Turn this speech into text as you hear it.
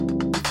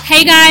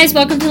Hey guys,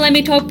 welcome to Let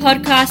Me Talk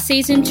Podcast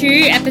Season 2,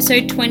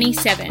 Episode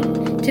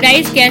 27.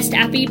 Today's guest,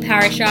 Abhi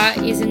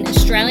Parasher, is an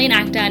Australian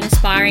actor and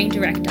aspiring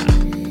director.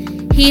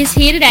 He is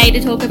here today to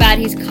talk about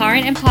his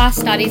current and past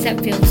studies at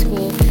film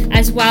school,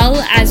 as well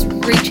as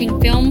reaching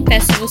film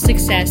festival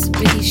success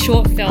with his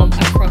short film,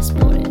 Across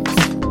Borders.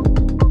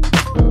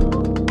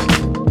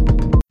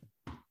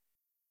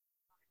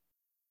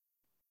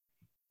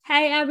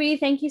 Hey Abhi,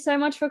 thank you so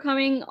much for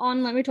coming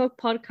on Let Me Talk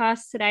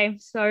Podcast today. I'm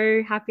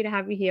so happy to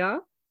have you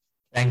here.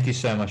 Thank you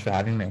so much for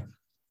having me.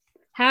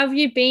 How have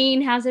you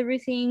been? How's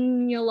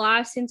everything in your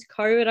life since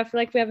COVID? I feel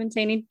like we haven't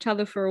seen each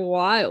other for a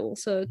while,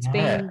 so it's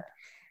been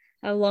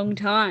a long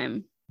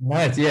time. No,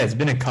 it's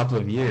been a couple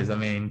of years. I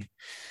mean,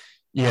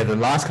 the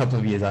last couple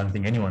of years, I don't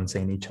think anyone's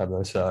seen each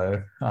other.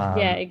 So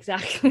yeah,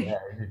 exactly. Yeah,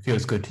 it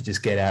feels good to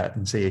just get out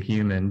and see a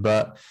human.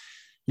 But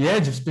yeah,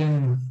 just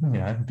been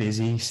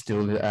busy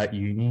still at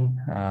uni.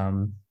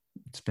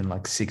 It's been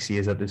like 6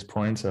 years at this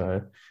point,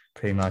 so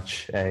pretty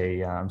much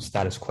a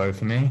status quo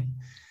for me.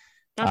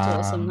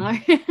 That's awesome, though.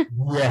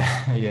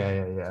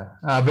 yeah.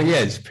 But yeah,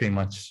 it's pretty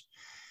much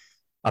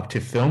up to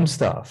film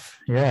stuff.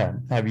 Yeah.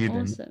 How have you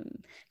been?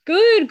 Awesome.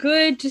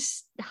 Good.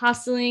 Just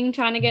hustling,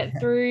 trying to get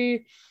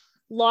through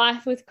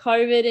life with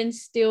COVID and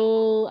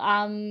still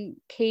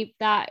keep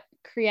that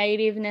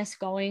creativeness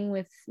going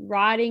with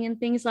writing and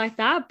things like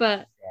that.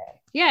 But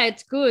yeah,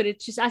 it's good.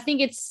 It's just, I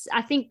think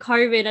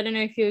COVID, I don't know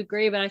if you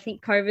agree, but I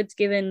think COVID's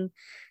given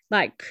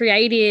like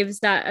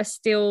creatives that are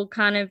still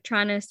kind of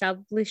trying to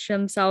establish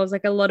themselves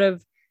like a lot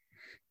of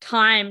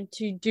time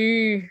to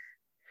do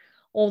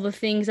all the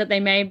things that they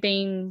may have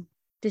been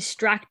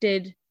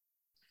distracted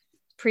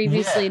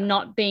previously,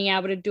 not being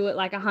able to do it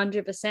like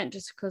 100%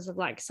 just because of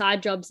like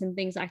side jobs and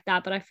things like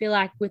that. But I feel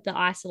like with the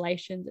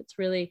isolations, it's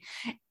really,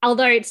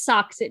 although it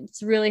sucks,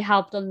 it's really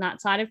helped on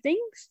that side of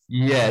things.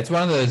 Yeah, it's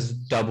one of those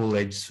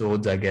double-edged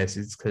swords, I guess.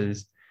 It's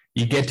because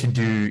you get to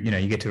do,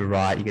 you get to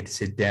write, you get to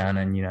sit down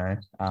and,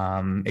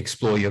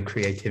 explore your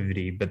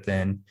creativity, but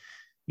then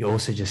you're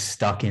also just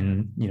stuck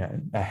in,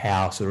 a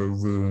house or a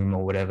room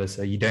or whatever.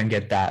 So you don't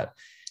get that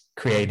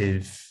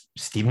creative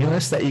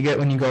stimulus that you get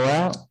when you go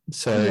out.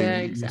 So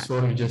You're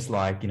sort of just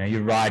like,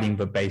 you're writing,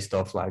 but based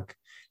off like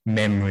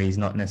memories,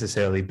 not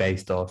necessarily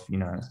based off,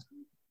 your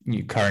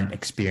current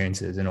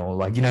experiences and all.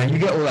 Like, you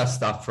get all that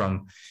stuff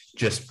from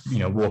just,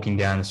 walking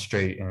down the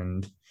street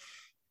and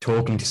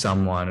talking to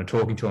someone or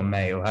talking to a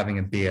mate or having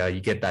a beer.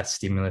 You get that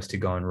stimulus to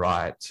go and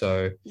write.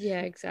 So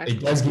yeah, exactly. It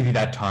does give you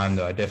that time,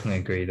 though. I definitely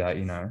agree that,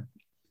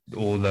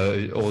 all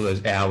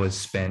those hours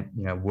spent,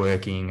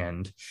 working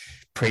and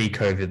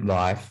pre-COVID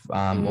life,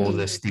 all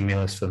the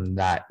stimulus from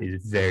that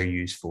is very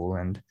useful.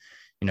 And,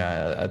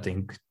 I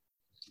think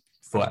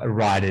for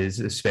writers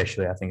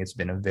especially, I think it's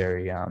been a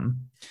very,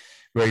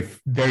 very,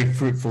 very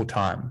fruitful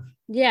time.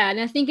 Yeah. And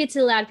I think it's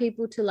allowed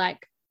people to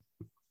like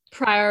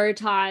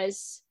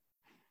prioritize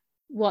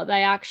what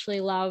they actually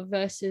love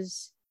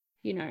versus,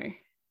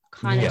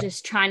 kind of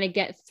just trying to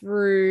get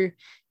through,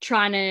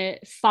 trying to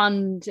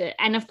fund it.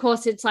 And of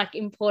course it's like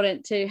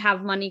important to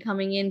have money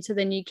coming in so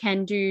then you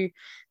can do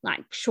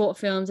like short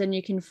films and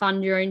you can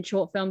fund your own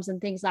short films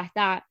and things like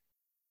that.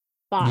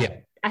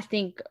 But I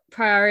think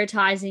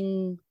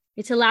prioritizing,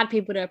 it's allowed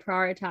people to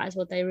prioritize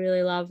what they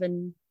really love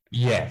and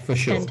for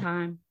sure spend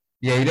time.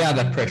 Yeah, you don't have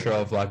that pressure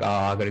of like,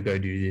 I got to go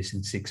do this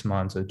in 6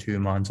 months or 2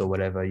 months or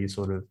whatever. You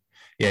sort of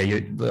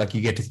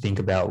you get to think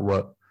about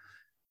what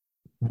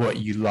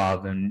you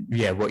love and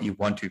what you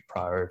want to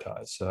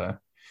prioritize. So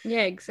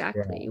yeah,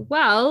 exactly.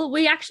 Well,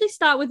 we actually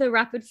start with a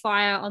rapid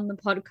fire on the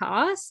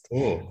podcast.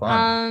 Oh,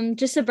 fun.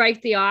 Just to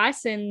break the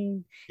ice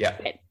and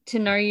get to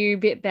know you a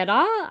bit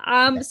better.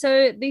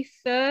 So the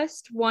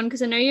first one,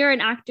 because I know you're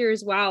an actor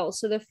as well,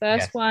 so the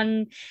first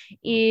one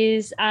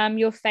is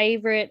your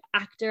favorite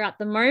actor at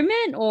the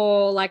moment,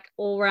 or like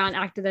all-round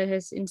actor that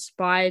has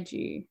inspired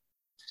you?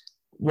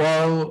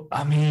 Well,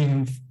 I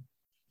mean,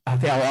 I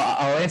think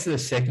I'll answer the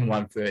second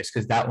one first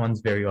because that one's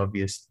very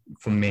obvious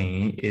for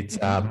me. It's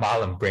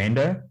Marlon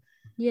Brando.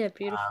 Yeah,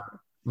 beautiful.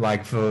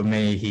 Like for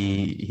me,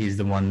 he's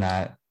the one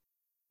that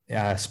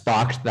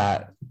sparked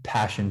that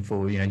passion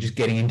for just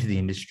getting into the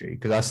industry,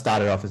 because I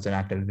started off as an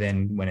actor,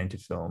 then went into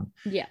film.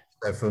 Yeah.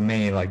 So for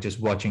me, like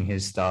just watching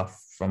his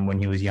stuff from when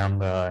he was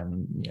younger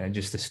and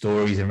just the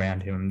stories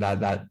around him,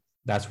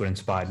 that's what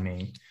inspired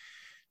me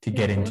to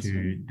get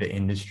into the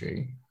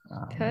industry.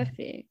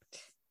 Perfect.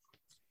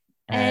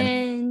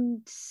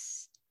 And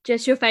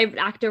just your favorite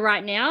actor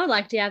right now?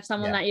 Like, do you have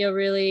someone that you're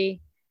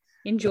really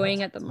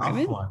enjoying at the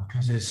moment?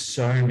 Because there's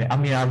so many. I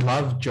mean, I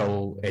love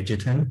Joel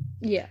Edgerton.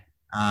 Yeah.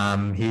 To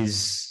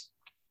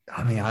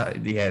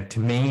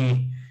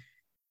me,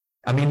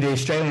 I mean, the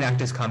Australian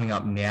actors coming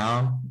up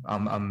now,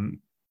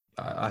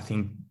 I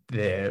think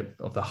they're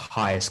of the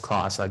highest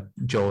class, like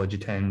Joel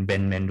Edgerton,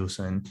 Ben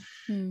Mendelsohn,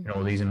 and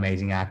all these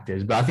amazing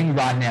actors. But I think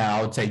right now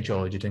I would say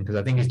Joel Edgerton, because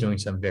I think he's doing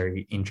some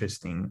very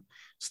interesting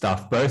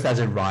stuff, both as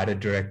a writer,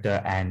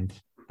 director, and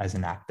as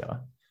an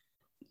actor.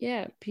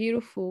 Yeah,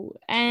 beautiful.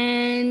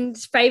 And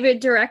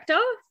favorite director?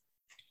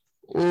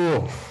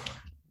 Oh,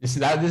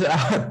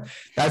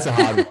 That's a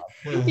hard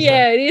one.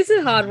 Yeah, it is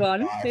a hard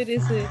one. It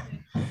is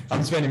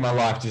I'm spending my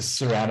life just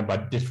surrounded by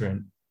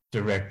different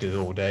directors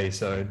all day,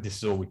 so this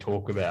is all we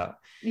talk about.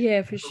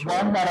 yeah, for The sure.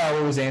 one that I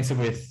always answer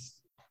with,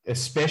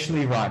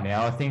 especially right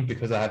now, I think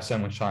because I have so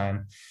much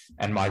time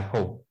and my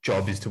whole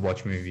job is to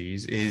watch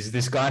movies, is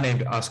this guy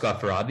named Asghar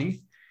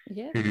Farhadi,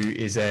 Yeah. who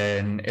is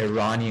an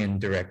Iranian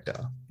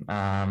director.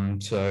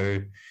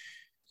 So,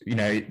 you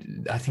know,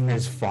 I think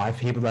there's 5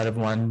 people that have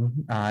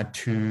won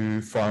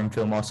 2 foreign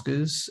film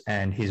Oscars,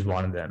 and he's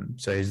one of them.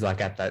 So he's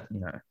like at that, you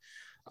know,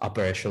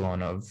 upper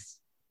echelon of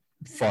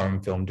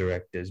foreign film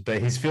directors.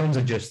 But his films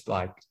are just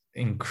like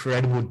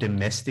incredible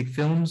domestic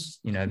films,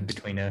 you know,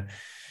 between a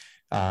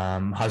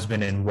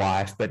husband and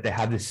wife, but they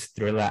have this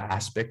thriller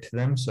aspect to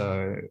them.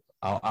 So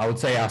I would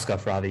say Asghar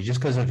Farhadi,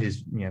 just because of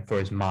his, you know, for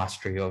his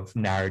mastery of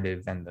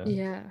narrative and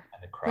the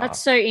craft. That's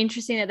so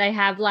interesting that they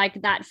have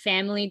like that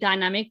family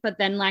dynamic, but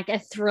then like a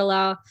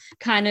thriller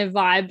kind of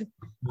vibe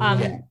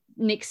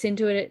mixed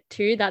into it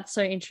too. That's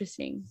so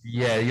interesting.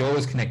 Yeah, you're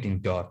always connecting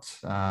dots,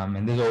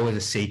 and there's always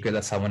a secret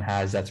that someone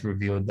has that's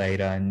revealed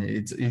later, and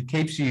it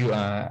keeps you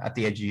at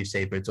the edge of your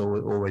seat, but it's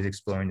always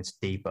exploring this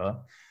deeper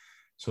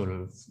sort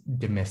of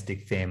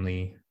domestic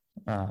family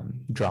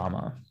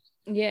drama.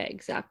 Yeah,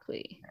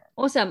 exactly.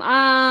 Awesome.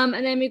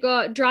 And then we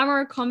got drama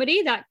or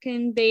comedy. That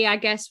can be, I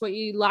guess, what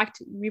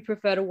you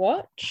prefer to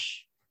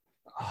watch.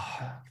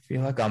 I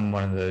feel like I'm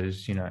one of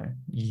those, you know,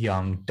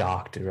 young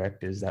dark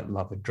directors that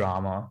love a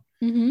drama.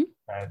 Mm-hmm.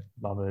 I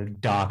love a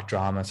dark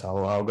drama, so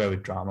I'll go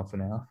with drama for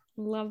now.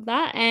 Love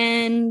that.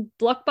 And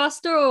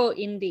blockbuster or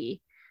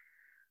indie?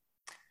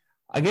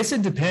 I guess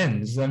it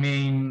depends. I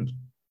mean,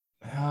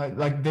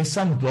 like there's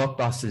some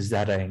blockbusters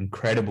that are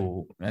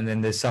incredible, and then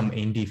there's some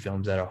indie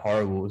films that are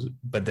horrible,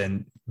 but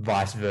then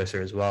vice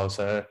versa as well.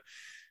 So,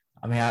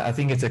 I mean, I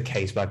think it's a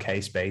case by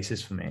case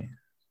basis for me.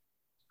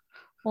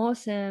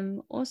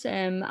 Awesome.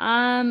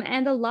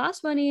 And the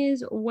last one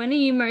is, when are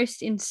you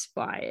most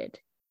inspired?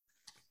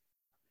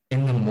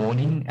 In the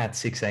morning at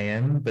 6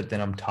 a.m., but then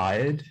I'm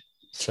tired,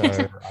 so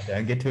I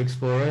don't get to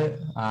explore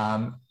it.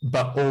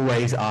 But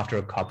always after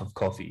a cup of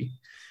coffee.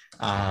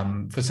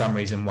 For some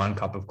reason, 1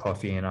 cup of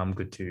coffee and I'm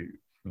good to,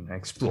 you know,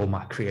 explore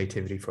my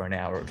creativity for an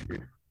hour or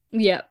 2.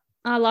 Yeah,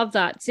 I love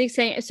that. 6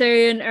 a.m. So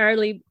an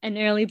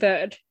early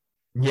bird.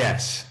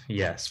 Yes,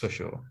 for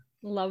sure.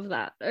 Love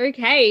that.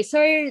 Okay,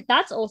 so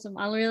that's awesome.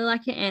 I really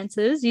like your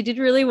answers. You did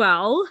really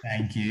well.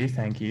 Thank you.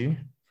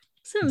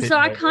 So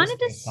I kind of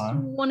just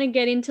want to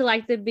get into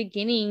like the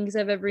beginnings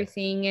of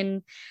everything,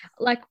 and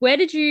like where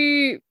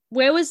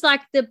was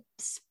like the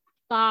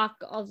spark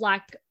of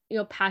like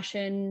your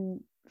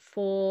passion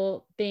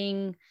for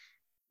being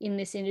in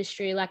this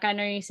industry? Like I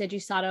know you said you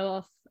started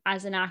off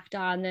as an actor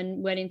and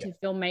then went into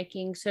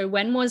filmmaking. So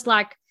when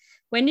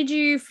did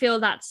you feel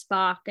that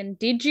spark, and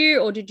did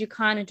you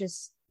kind of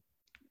just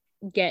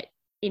get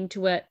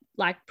into it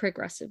like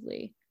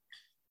progressively?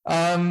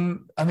 I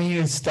mean,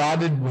 it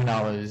started when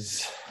I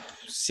was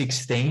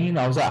 16.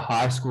 I was at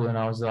high school and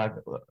I was like,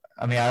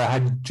 I mean, I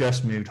had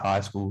just moved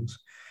high schools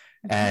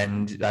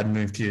and I'd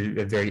moved to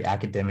a very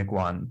academic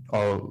one,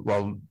 or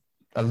well,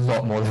 a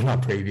lot more than my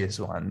previous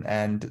one.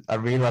 And I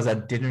realized I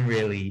didn't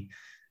really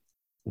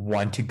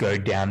want to go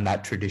down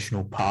that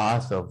traditional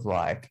path of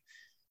like,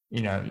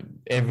 you know,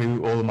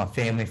 all of my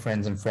family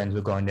friends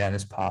were going down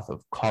this path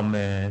of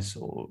commerce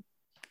or,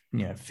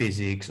 you know,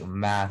 physics or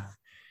math.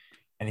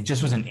 And it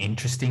just wasn't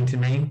interesting to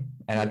me.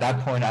 And at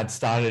that point, I'd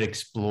started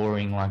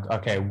exploring like,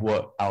 okay,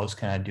 what else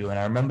can I do? And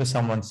I remember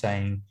someone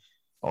saying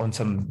on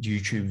some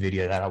YouTube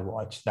video that I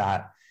watched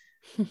that,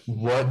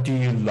 what do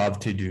you love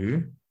to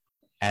do?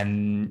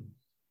 And,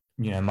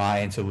 you know, my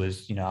answer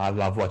was, you know, I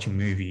love watching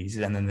movies.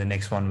 And then the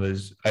next one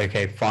was,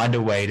 okay, find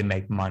a way to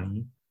make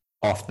money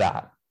off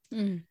that.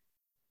 Mm.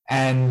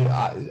 And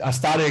I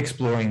started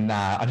exploring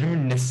that. I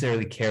didn't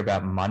necessarily care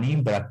about money,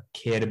 but I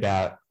cared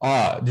about,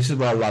 this is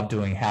what I love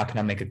doing. How can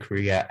I make a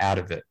career out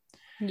of it?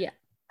 Yeah.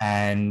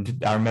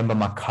 And I remember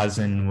my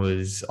cousin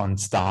was on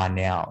Star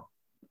Now,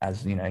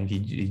 as you know,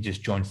 he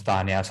just joined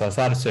Star Now. So I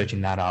started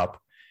searching that up.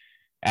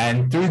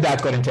 And through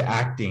that, got into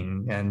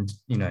acting. And,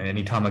 you know,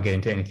 anytime I get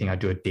into anything, I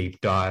do a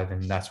deep dive.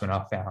 And that's when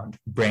I found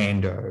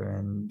Brando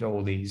and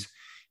all these,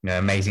 you know,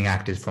 amazing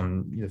actors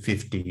from the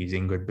 50s,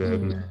 Ingrid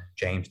Bergman,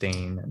 James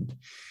Dean, and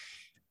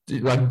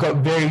like got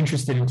very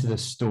interested into the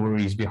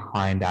stories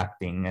behind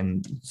acting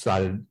and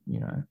started, you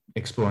know,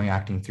 exploring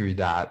acting through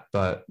that.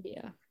 But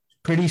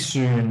pretty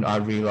soon I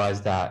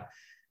realized that,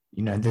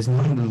 you know, there's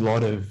not a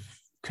lot of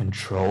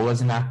control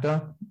as an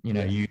actor. You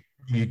know,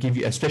 you give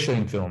you, especially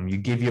in film, you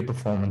give your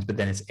performance, but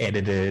then it's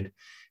edited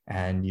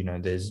and, you know,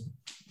 there's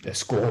a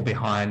score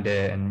behind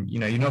it and, you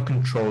know, you're not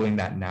controlling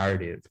that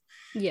narrative.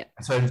 Yeah.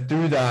 So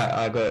through that,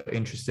 I got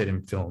interested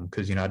in film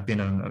because, you know, I'd been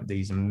on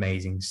these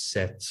amazing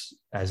sets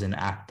as an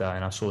actor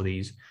and I saw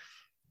these,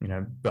 you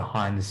know,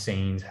 behind the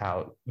scenes,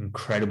 how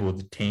incredible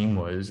the team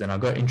was. And I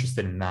got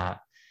interested in that.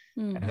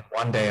 And then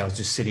one day I was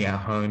just sitting at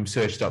home,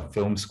 searched up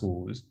film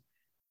schools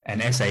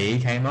and SAE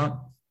came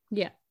up.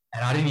 Yeah.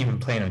 and I didn't even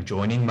plan on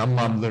joining. My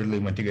mum literally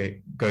went to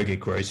go get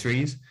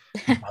groceries.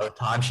 By the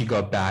time she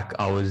got back,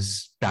 I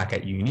was back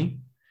at uni.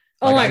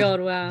 Oh Like my I God,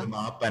 called wow. them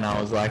up and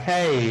I was like,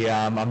 "Hey,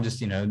 I'm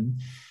just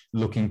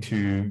looking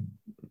to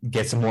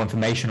get some more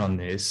information on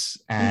this."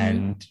 Mm-hmm.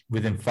 And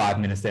within 5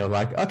 minutes, they were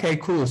like, "Okay,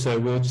 cool. So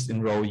we'll just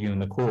enroll you in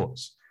the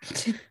course."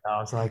 I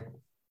was like,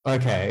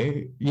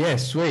 "Okay, yeah,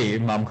 sweet."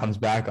 Mum comes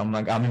back. I'm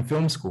like, "I'm in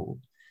film school."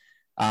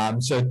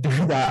 So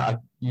through that,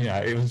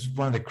 it was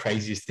one of the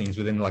craziest things.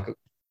 Within like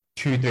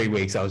 2, 3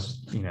 weeks, I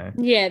was,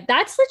 Yeah,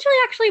 that's literally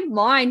actually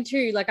mine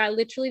too. Like I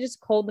literally just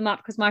called them up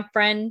because my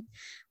friend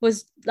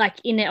was like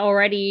in it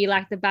already,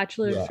 like the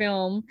Bachelor of yeah,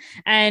 Film.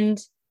 And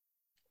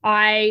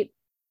I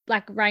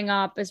like rang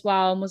up as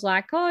well and was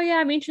like, oh yeah,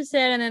 I'm interested.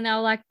 And then they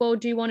were like, well,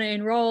 do you want to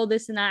enroll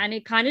this and that? And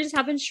it kind of just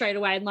happened straight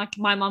away. And like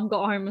my mom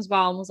got home as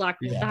well and was like,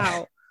 what the yeah,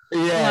 hell?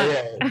 I'm yeah, like,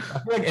 yeah. I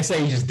feel like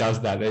SAE just does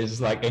that. There's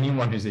just like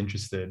anyone who's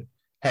interested,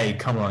 hey,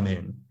 come on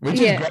in, which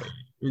is yeah, great.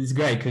 It's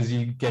great because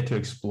you get to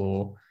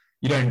explore.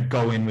 You don't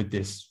go in with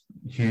this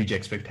huge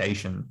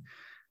expectation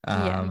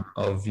yeah.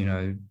 of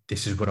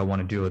this is what I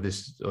want to do or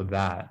this or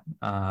that.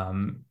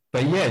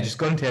 But yeah, just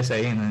got into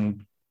SAE and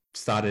then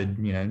started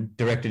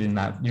directed in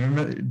that. Do you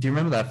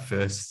remember that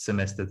first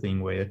semester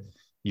thing where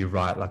you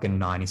write like a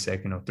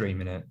 90-second or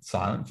 3-minute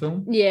silent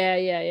film? Yeah,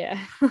 yeah, yeah.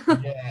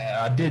 Yeah,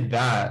 I did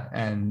that,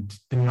 and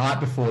the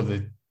night before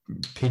the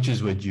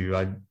pictures were due,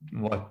 I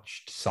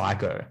watched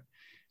Psycho,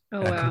 Oh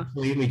and I wow.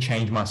 completely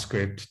changed my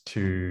script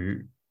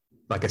to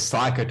like a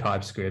Psycho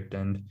type script.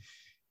 And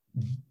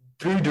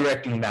through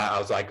directing that, I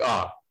was like,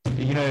 oh,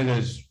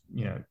 there's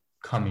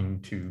coming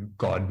to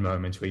God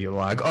moments where you're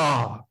like,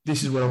 oh,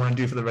 this is what I want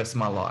to do for the rest of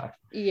my life.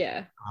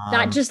 Yeah.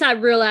 That Um, just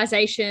that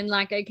realization,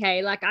 like,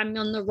 okay, like I'm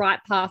on the right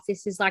path.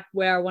 This is like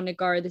where I want to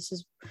go. This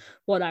is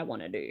what I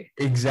want to do.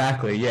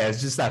 exactly. Yeah,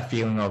 it's just that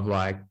feeling of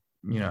like,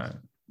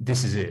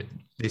 this is it.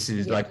 This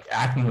is Yeah. like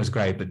acting was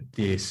great, but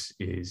this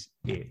is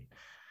it.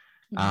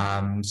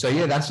 Mhm. So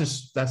yeah, that's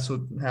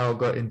how I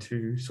got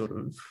into sort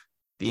of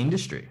the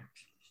industry.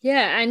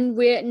 Yeah. And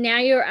we're now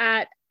you're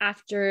at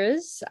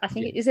afters. I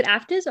think Yeah. is it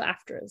afters or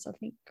afters? I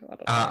think I don't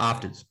know.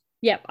 Afters.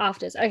 Yep,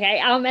 afters. Okay.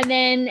 And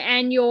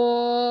then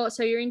you're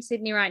in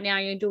Sydney right now,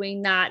 you're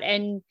doing that.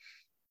 And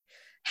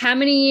how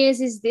many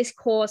years is this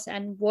course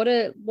and what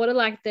are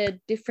like the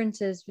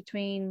differences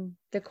between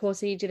the course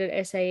that you did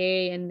at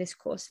SAE and this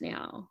course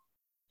now?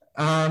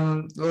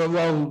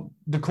 Well,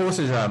 the course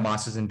is a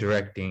master's in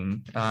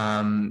directing.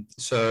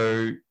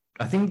 So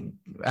I think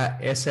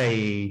at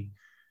SAE,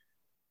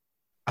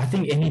 I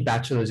think any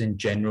bachelor's in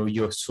general,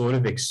 you're sort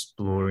of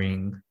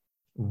exploring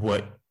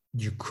what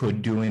you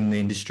could do in the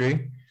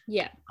industry.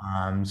 Yeah.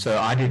 So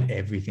I did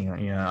everything.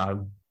 I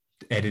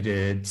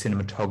edited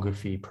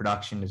cinematography,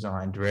 production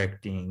design,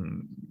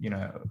 directing.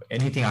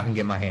 Anything I can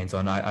get my hands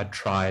on. I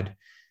tried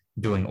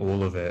doing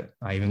all of it.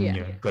 I even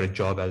Yeah. got a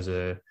job as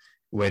a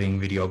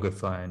wedding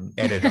videographer and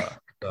editor.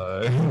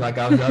 So like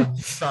I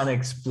was trying to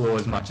explore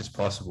as much as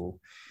possible.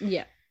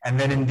 Yeah. And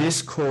then in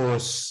this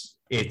course,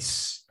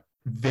 it's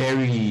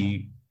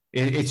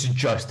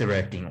just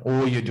directing.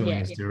 All you're doing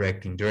Yeah. is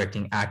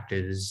directing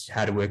actors,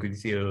 how to work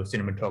with your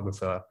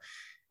cinematographer,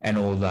 and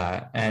all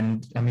that.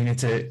 And I mean,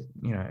 it's an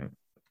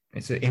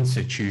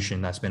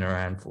institution that's been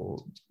around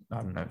for, I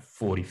don't know,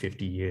 40,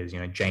 50 years.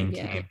 Jane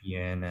Yeah.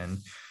 Campion and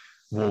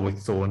Warwick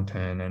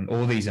Thornton and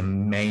all these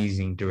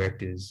amazing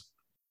directors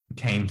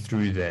came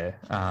through there.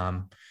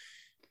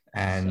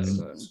 And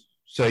So good.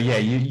 so yeah,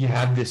 you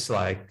have this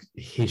like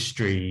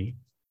history,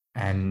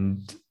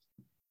 and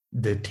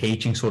the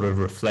teaching sort of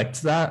reflects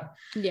that.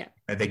 Yeah.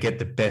 They get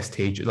the best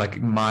teacher.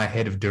 Like my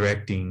head of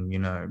directing,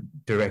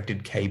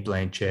 directed Kate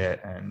Blanchett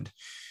and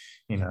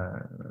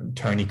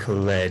Tony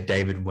Collette,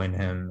 David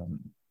Wenham,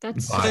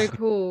 That's so but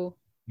cool.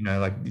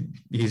 like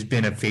he's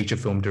been a feature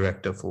film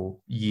director for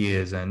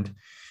years. And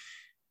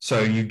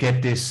so you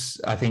get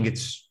this, I think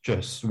it's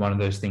just one of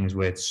those things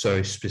where it's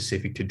so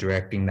specific to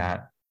directing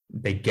that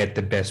they get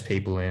the best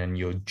people in and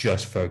you're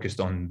just focused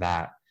on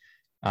that.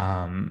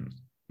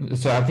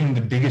 So I think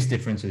the biggest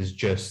difference is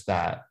just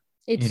that,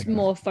 It's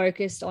more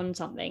focused on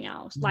something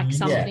else, like yeah,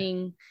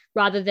 something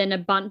rather than a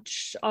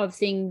bunch of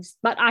things.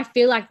 But I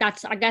feel like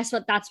that's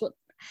what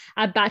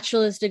a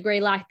bachelor's degree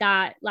like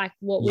that, like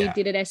what we yeah,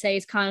 did at SA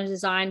is kind of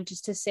designed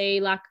just to see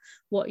like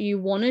what you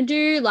want to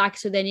do, like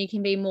so then you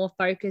can be more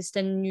focused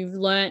and you've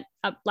learned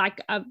like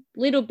a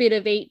little bit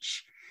of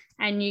each,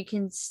 and you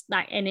can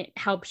like, and it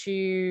helps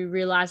you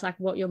realize like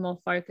what you're more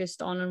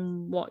focused on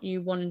and what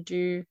you want to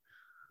do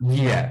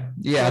yeah.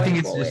 I going think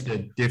it's just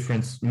forward. a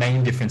difference.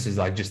 Main difference is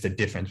like just the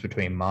difference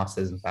between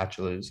masters and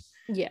bachelors.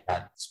 Yeah,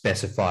 That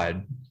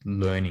specified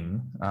learning.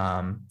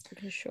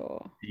 for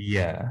sure.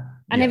 Yeah,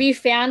 And have yeah. you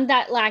found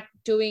that like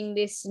doing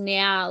this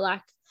now,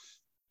 like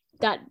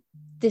that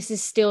this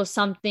is still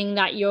something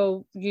that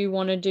you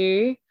want to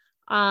do?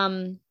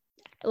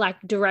 Like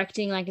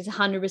directing, like is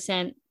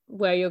 100%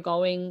 where you're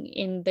going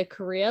in the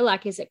career?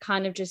 Like, is it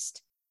kind of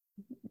just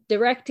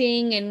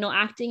directing and not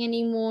acting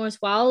anymore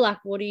as well? Like,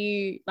 what do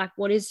you like?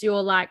 What is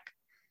your like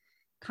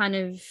kind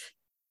of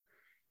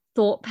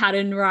thought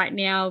pattern right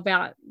now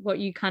about what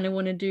you kind of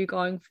want to do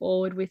going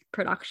forward with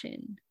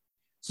production?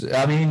 So,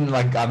 I mean,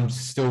 like I'm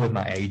still with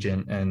my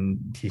agent and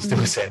he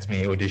still sends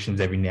me auditions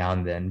every now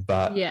and then,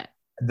 but Yeah.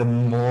 the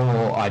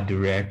more I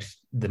direct,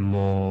 the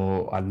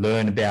more I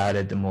learn about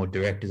it, the more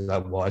directors I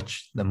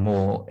watch, the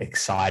more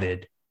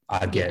excited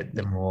I get,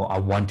 the more I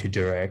want to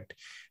direct,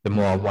 the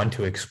more I want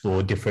to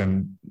explore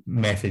different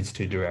methods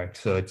to direct.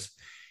 So it's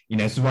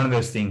one of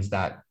those things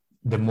that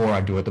the more I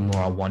do it, the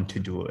more I want to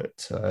do it.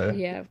 So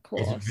Yeah, of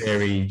it's course.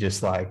 very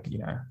just like,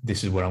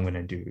 this is what I'm going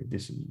to do.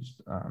 This is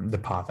the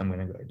path I'm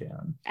going to go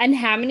down. And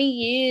how many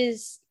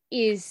years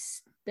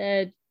is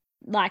the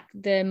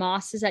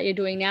masters that you're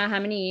doing now? How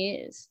many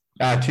years?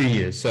 2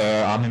 years. So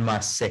I'm in my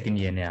second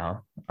year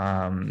now.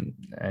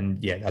 And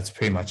yeah, that's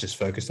pretty much just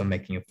focused on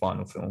making a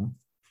final film.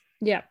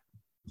 Yeah.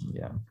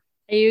 Yeah.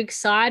 Are you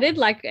excited?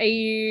 Like,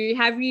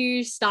 have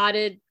you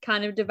started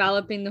kind of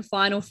developing the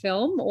final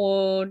film,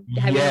 or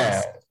have you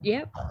not?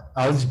 Yeah.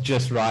 I was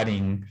just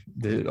writing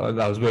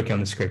I was working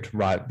on the script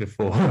right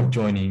before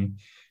joining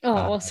Oh,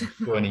 awesome.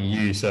 joining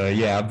you. So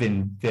yeah, I've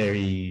been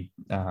very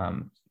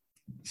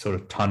sort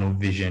of tunnel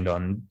visioned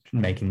on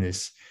making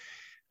this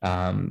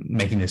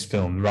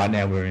film. Right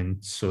now we're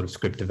in sort of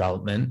script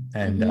development,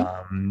 and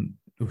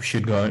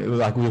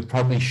we'll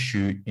probably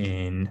shoot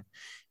in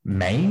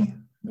May.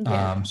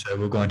 So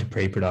we're going to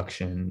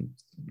pre-production,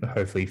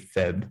 hopefully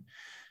Feb.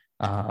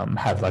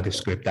 Have like a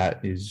script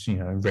that is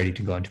ready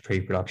to go into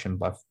pre-production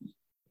by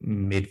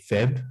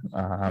mid-Feb.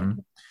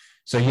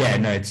 So yeah,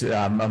 no, it's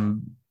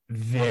I'm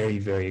very,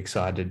 very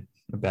excited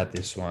about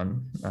this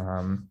one.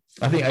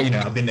 I think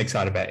I've been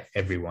excited about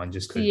everyone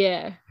just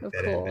because of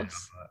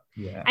course.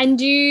 Yeah. And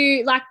do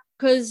you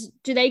because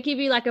do they give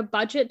you like a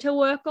budget to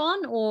work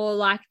on, or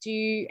like do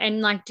you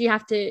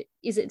have to,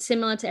 is it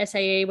similar to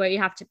SAE where you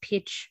have to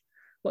pitch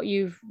what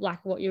you've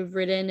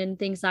written and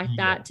things like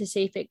that to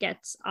see if it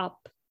gets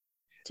up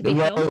to be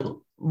filmed?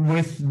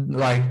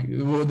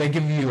 They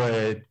give you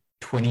a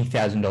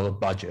 $20,000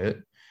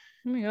 budget.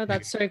 Oh my God,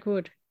 that's so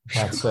good.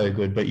 That's so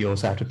good, but you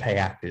also have to pay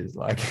actors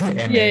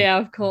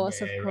of course.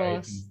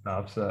 and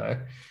stuff. So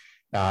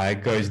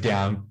it goes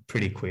down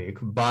pretty quick.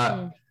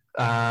 But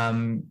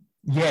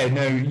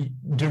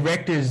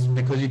directors,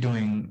 because you're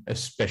doing a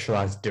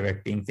specialized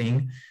directing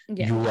thing,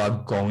 you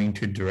are going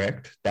to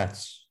direct.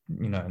 That's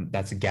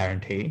a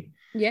guarantee.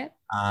 Yeah.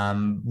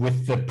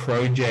 With the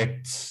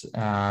projects,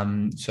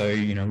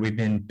 we've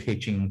been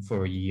pitching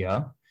for a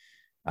year,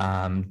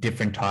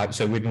 different types.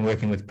 So we've been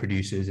working with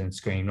producers and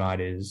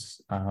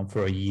screenwriters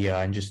for a year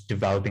and just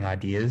developing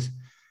ideas.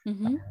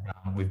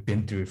 We've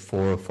been through 4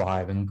 or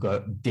 5 and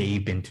got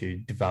deep into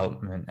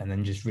development, and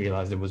then just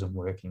realized it wasn't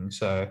working.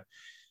 So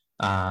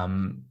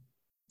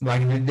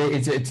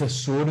it's a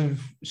sort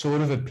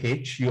of a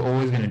pitch. You're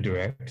always going to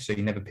direct, so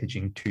you're never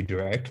pitching to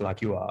direct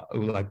like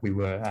we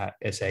were at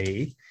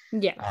SAE.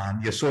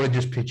 You're sort of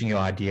just pitching your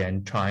idea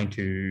and trying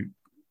to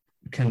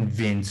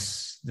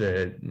convince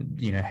the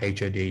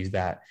HODs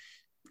that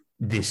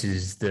this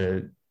is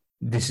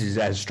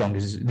as strong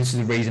as, this is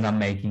the reason I'm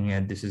making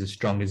it, this is as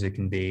strong as it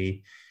can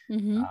be.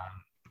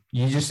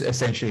 You're just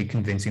essentially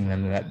convincing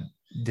them that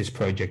this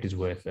project is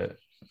worth it.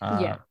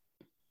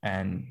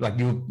 And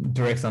you'll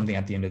direct something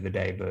at the end of the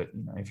day, but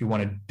if you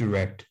want to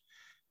direct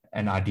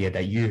an idea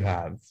that you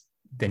have,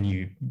 then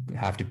you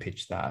have to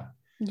pitch that.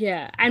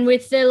 And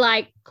with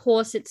the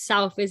course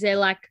itself, is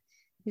there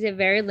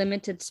very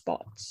limited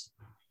spots?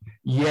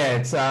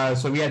 It's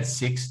so we had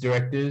 6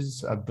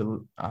 directors,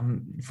 from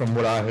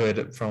what I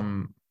heard,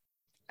 from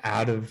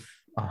out of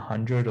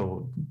 100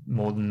 or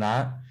more than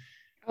that.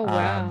 Oh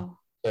wow.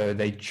 So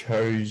they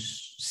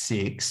chose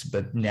 6,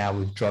 but now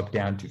we've dropped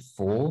down to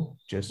 4.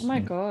 Just, oh my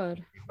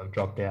God, I've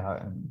dropped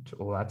out and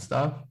all that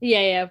stuff.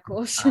 Of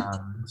course.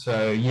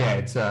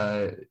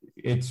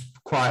 It's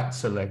quite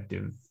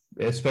selective,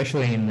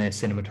 especially in the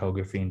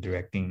cinematography and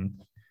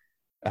directing.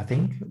 I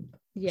think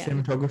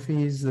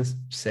cinematography is the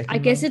second. I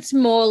guess it's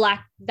more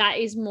like that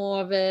is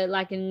more of a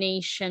a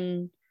niche,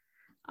 and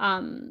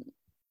I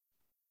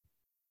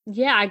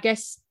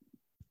guess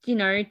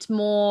it's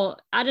more,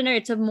 I don't know,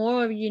 it's a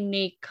more of a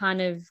unique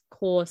kind of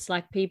course.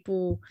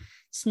 People,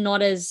 it's not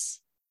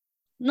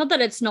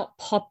that it's not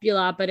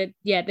popular, but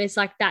there's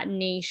that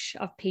niche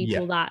of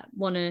people that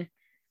want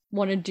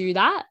to do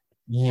that.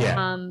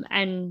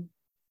 And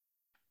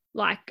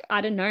I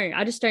don't know,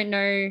 I just don't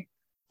know.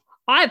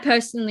 I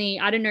personally,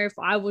 I don't know if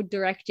I would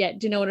direct yet.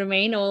 Do you know what I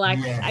mean? Or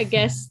I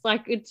guess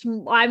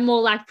I'm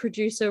more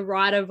producer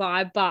writer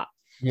vibe, but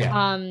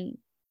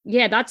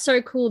that's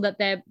so cool that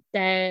they're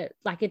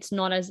it's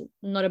not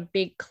a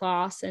big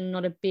class, and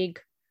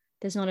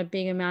there's not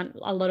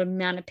a lot of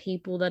amount of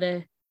people that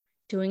are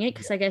doing it,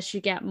 because I guess you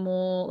get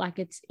more,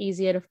 it's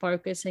easier to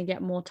focus and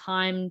get more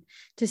time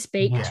to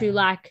speak to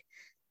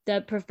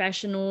the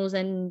professionals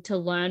and to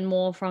learn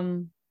more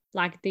from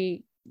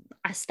the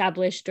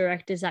established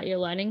directors that you're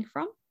learning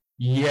from.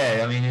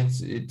 I mean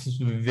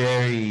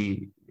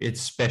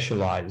it's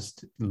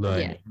specialized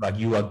learning.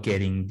 You are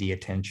getting the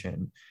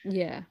attention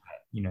you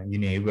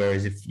need,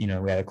 whereas if we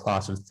had a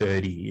class of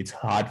 30, it's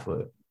hard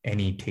for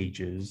any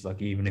teachers,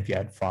 like even if you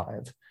had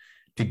 5,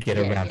 to get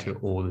around to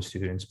all the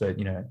students. But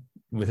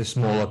with a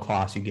smaller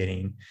class, you're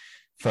getting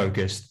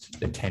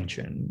focused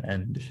attention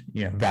and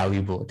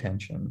valuable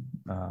attention.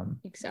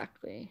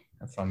 Exactly.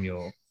 From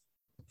your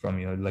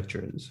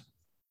lecturers.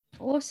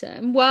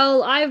 Awesome.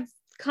 Well, I've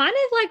kind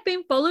of like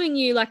been following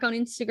you like on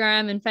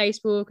Instagram and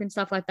Facebook and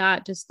stuff like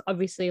that. Just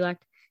obviously like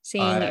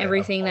seeing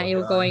everything that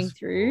you're going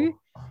through.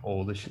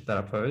 All the shit that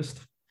I post.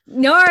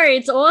 No,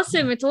 it's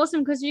awesome. It's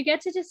awesome because you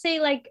get to just see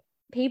like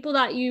people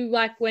that you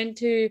like went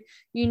to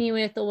uni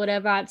with or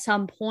whatever at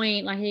some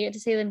point. Like you get to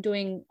see them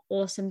doing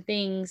awesome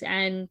things.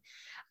 And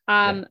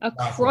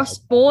across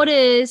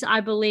borders,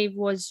 I believe,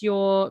 was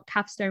your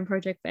capstone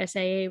project for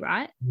SAE,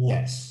 right?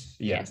 Yes.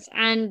 Yes.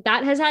 And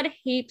that has had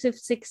heaps of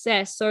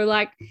success. So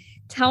like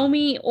tell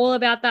me all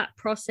about that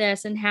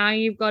process and how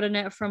you've gotten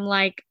it from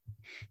like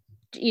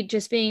it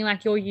just being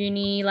like your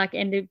uni, like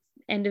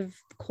end of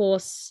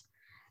course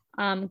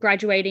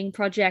graduating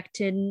project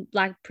and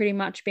like pretty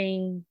much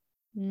being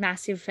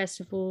massive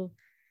festival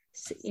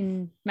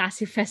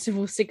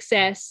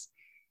success.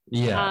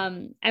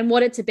 And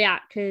what it's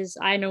about, because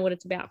I know what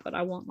it's about, but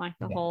I want like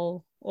the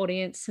whole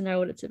audience to know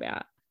what it's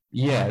about.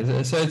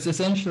 So it's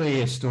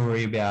essentially a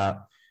story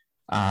about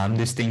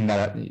this thing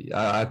that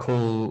I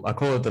call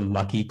it the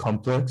lucky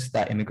complex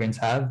that immigrants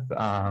have.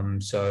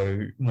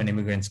 So when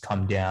immigrants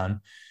come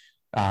down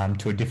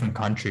to a different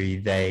country,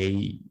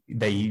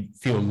 they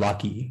feel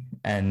lucky,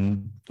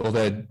 and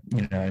although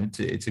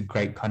it's a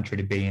great country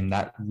to be in,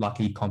 that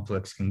lucky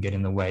complex can get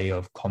in the way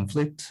of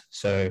conflict.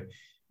 So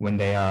when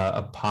they are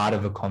a part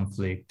of a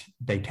conflict,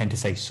 they tend to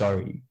say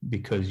sorry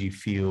because you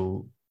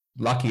feel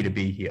lucky to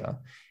be here.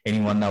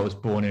 Anyone that was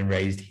born and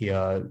raised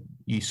here,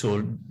 you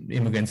saw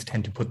immigrants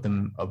tend to put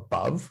them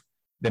above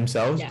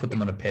themselves, put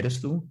them on a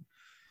pedestal.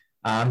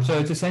 So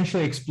it's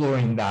essentially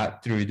exploring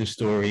that through the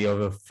story of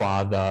a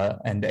father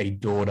and a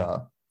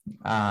daughter,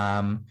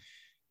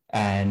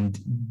 and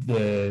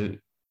the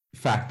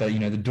fact that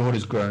the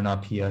daughter's grown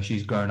up here,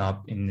 she's grown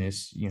up in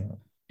this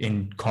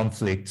in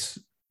conflicts,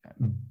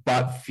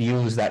 but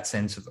feels that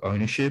sense of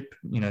ownership,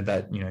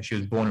 that she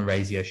was born and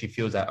raised here, she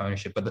feels that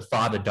ownership, but the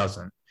father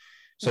doesn't.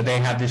 So they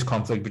have this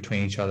conflict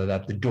between each other,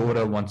 that the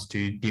daughter wants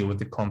to deal with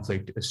the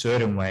conflict a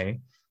certain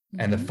way,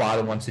 and the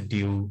father wants to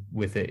deal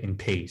with it in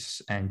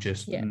peace and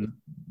just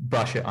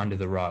brush it under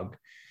the rug.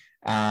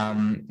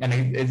 And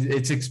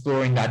it's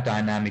exploring that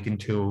dynamic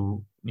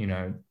until,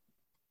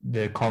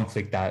 the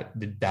conflict that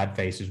the dad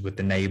faces with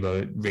the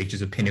neighbor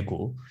reaches a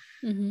pinnacle.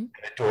 And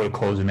the daughter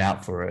calls him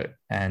out for it.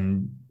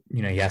 And,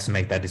 he has to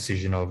make that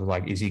decision of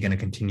like, is he going to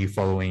continue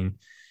following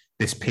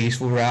this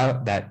peaceful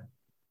route that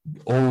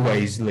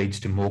always leads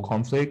to more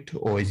conflict,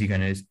 or is he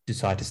going to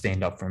decide to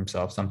stand up for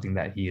himself, something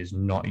that he is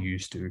not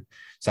used to,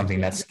 something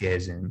that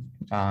scares him?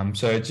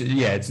 So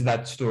it's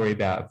that story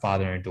about a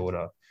father and a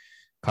daughter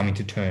coming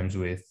to terms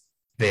with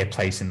their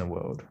place in the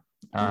world.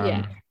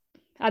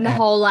 And the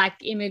whole like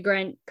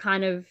immigrant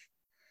kind of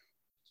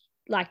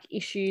like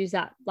issues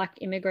that like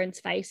immigrants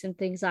face and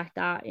things like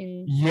that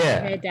in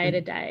their day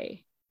to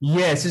day.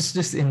 Yes, it's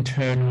just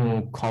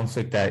internal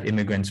conflict that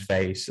immigrants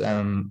face.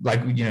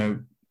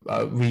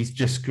 We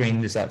just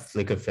screened this at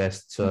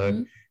Flickerfest,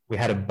 so we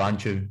had a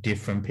bunch of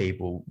different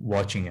people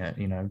watching it,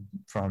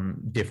 from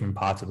different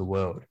parts of the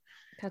world.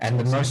 That's awesome.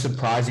 The most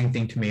surprising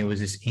thing to me was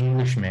this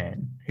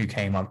Englishman who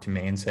came up to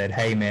me and said,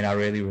 "Hey, man, I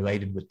really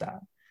related with that."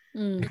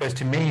 Because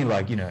to me,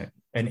 like,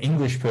 an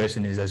English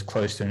person is as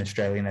close to an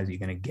Australian as you're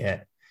going to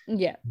get.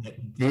 Yeah.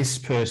 This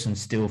person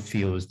still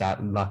feels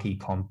that lucky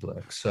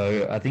complex.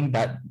 So I think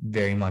that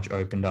very much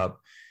opened up,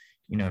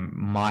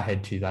 my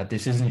head to that.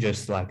 This isn't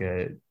just like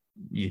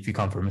if you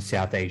come from a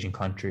South Asian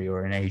country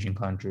or an Asian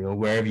country or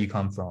wherever you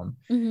come from,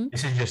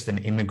 this is just an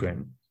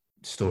immigrant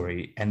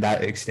story, and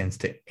that extends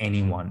to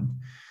anyone.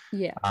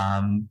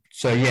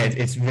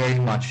 It's very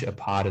much a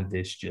part of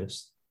this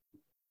just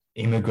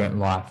immigrant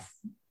life,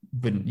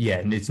 but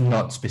it's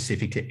not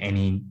specific to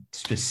any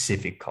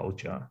specific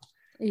culture.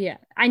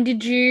 And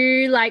did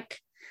you like,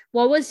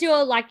 what was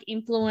your like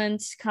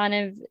influence kind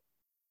of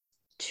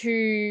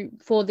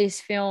for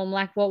this film?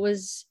 Like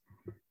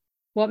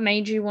what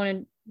made you want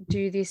to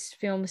do this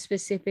film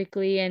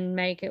specifically and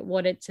make it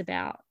what it's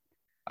about?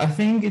 I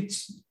think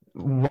it's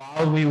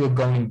while we were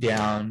going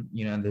down,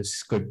 the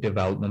script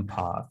development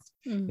path,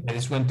 I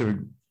just went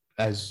through,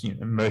 as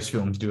most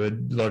films do, a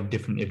lot of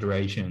different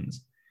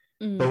iterations.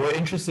 But we're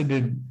interested.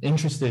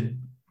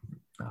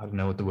 I don't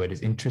know what the word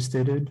is.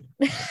 Interested.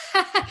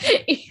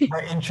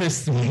 What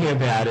interests me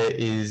about it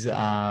is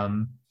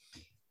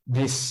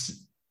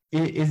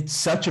it's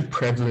such a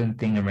prevalent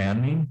thing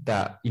around me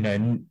that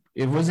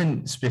it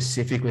wasn't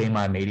specifically in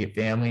my immediate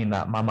family, and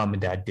that my mum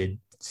and dad did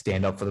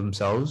stand up for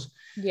themselves.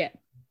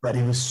 But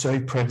it was so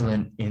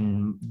prevalent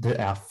in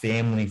our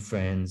family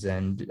friends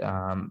and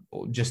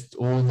just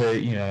all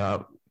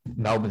the,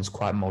 Melbourne's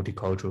quite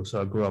multicultural.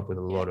 So I grew up with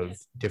a lot of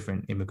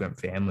different immigrant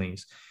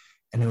families,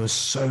 and it was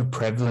so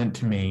prevalent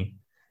to me,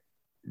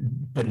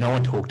 but no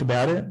one talked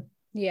about it.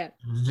 It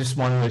was just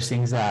one of those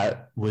things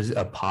that was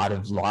a part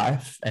of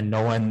life, and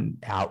no one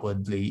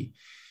outwardly,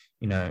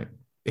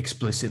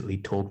 explicitly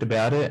talked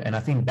about it. And I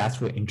think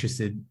that's what interests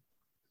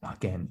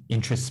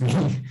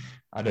me.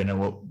 I don't know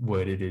what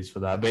word it is for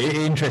that, but it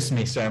interests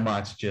me so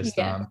much.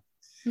 Yeah.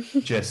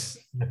 Just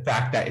the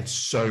fact that it's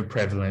so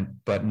prevalent,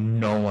 but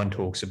no one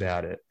talks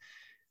about it.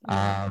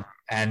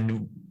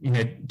 And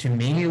to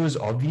me, it was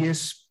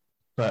obvious,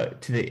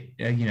 but to the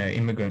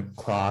immigrant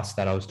class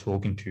that I was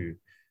talking to,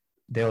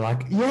 they were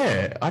like,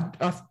 "Yeah,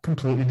 I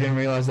completely didn't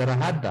realize that I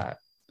had that."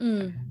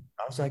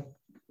 I was like,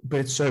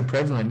 "But it's so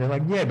prevalent." They're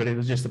like, "Yeah, but it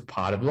was just a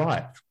part of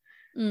life."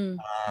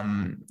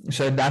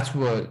 So that's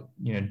what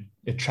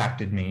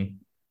attracted me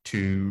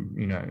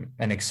to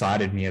and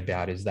excited me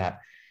about, is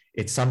that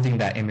it's something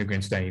that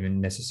immigrants don't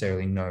even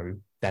necessarily know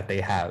that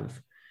they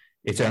have.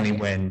 It's only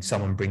when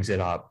someone brings it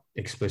up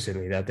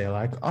explicitly that they're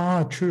like,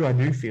 "Oh, true, I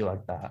do feel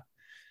like that."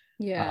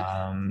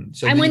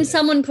 And when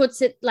someone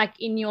puts it like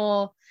in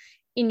your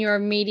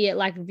immediate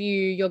like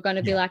view, you're going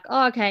to be like,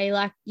 "Oh, okay,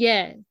 like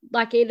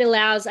like it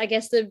allows, I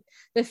guess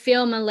the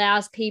film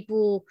allows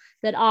people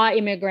that are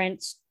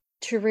immigrants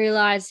to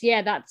realize,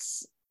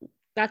 that's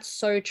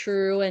so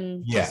true,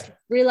 and just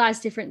realize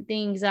different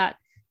things that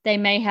they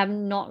may have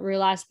not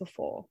realized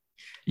before.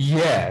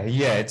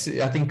 It's,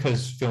 I think,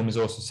 because film is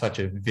also such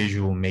a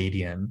visual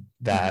medium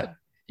that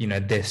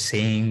they're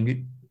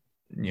seeing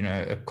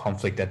a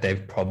conflict that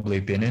they've probably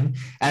been in.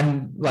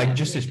 And like,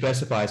 just to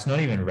specify, it's not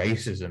even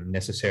racism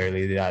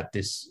necessarily that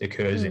this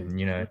occurs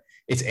in,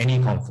 it's any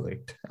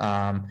conflict,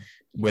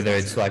 whether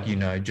it's like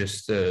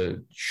just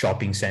a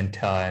shopping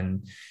center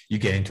and you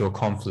get into a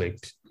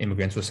conflict,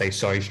 immigrants will say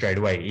sorry straight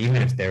away, even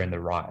if they're in the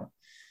right.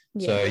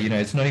 So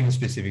it's not even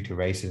specific to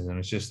racism,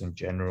 it's just in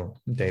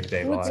general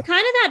day-to-day life. It's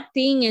kind of that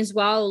thing as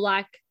well,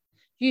 like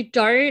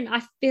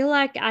I feel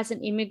like as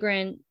an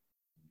immigrant,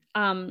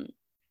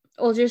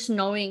 or just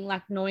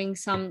knowing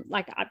some,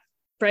 like,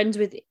 friends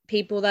with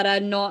people that are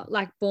not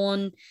like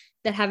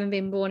that haven't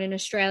been born in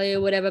Australia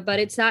or whatever, but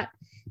it's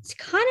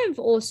kind of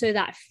also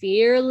that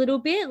fear a little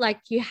bit, like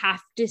you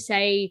have to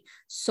say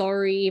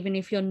sorry even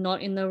if you're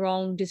not in the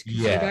wrong, just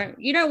because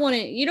you don't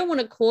want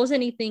to cause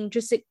anything,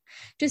 just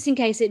in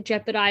case it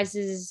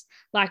jeopardizes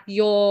like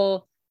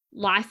your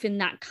life in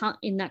that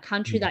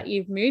country that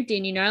you've moved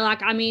in,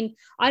 like, I mean,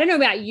 I don't know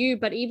about you,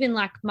 but even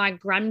like my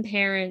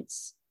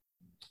grandparents,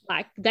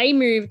 like they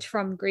moved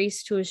from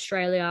Greece to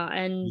Australia,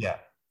 and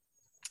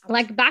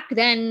like back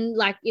then,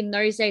 like in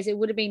those days, it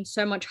would have been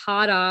so much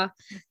harder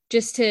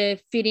just to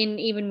fit in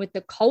even with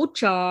the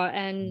culture,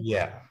 and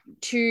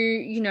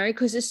to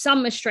because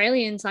some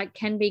Australians like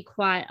can be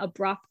quite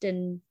abrupt,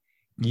 and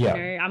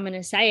I'm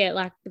gonna say it,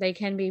 like they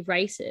can be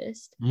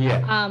racist,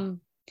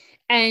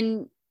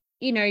 and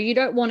you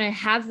don't want to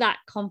have that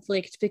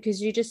conflict because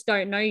you just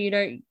don't know,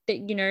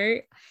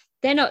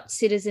 they're not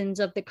citizens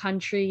of the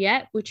country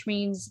yet, which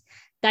means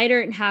they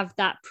don't have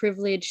that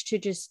privilege to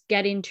just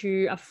get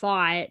into a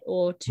fight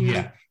or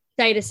to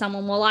say to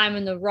someone, well, I'm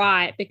in the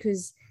right,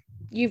 because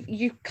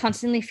you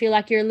constantly feel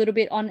like you're a little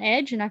bit on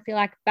edge. And I feel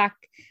like back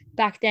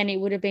then it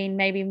would have been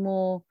maybe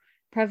more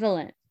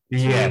prevalent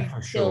to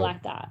for feel sure.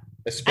 like that.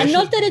 And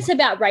not that it's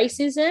about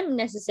racism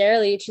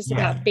necessarily, it's just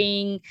about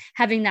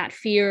having that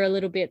fear a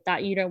little bit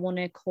that you don't want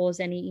to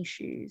cause any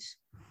issues.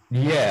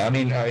 I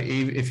mean,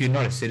 if you're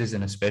not a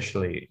citizen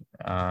especially,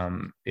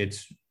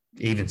 it's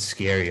even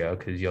scarier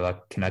because you're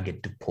like, can I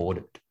get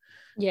deported?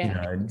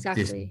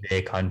 Exactly. This is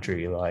their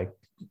country. Like,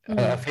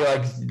 I feel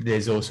like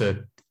there's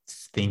also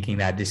thinking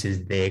that this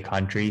is their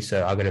country,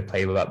 so I got to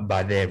play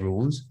by their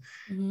rules.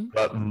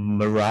 But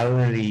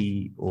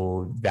morality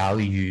or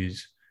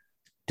values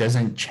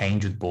doesn't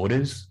change with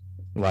borders.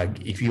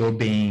 Like, if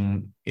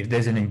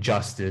there's an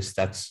injustice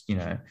that's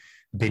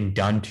been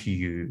done to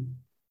you,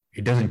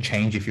 it doesn't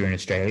change if you're in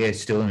Australia.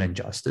 It's still an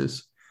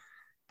injustice.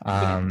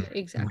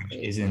 Exactly.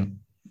 Which isn't,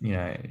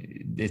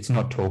 it's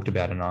not talked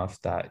about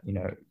enough that,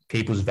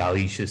 people's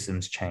value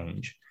systems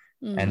change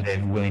and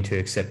they're willing to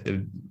accept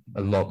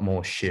a lot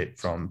more shit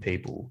from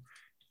people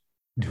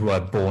who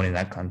are born in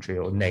that country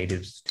or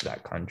natives to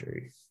that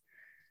country.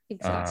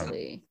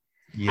 Exactly.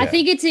 I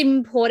think it's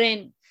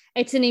important.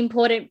 It's an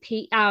important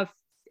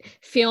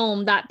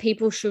film that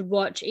people should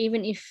watch,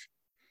 even if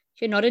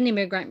you're not an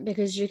immigrant,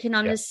 because you can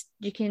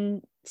you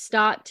can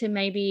start to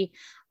maybe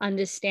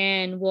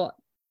understand what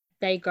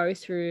they go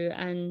through,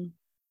 and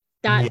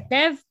that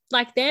they've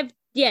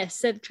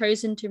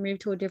chosen to move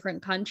to a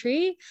different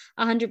country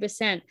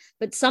 100%,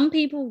 but some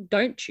people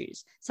don't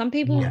choose. Some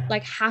people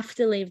like have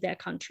to leave their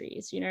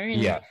countries,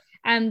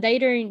 and they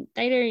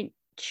don't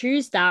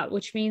choose that,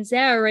 which means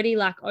they're already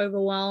like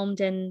overwhelmed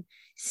and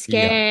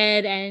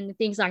scared and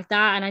things like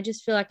that. And I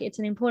just feel like it's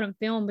an important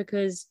film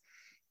because,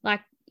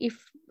 like,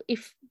 if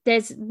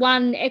there's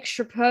one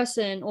extra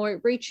person, or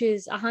it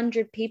reaches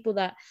 100 people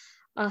that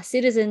are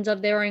citizens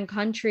of their own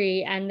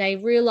country, and they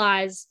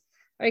realize,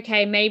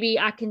 okay, maybe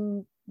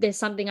there's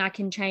something I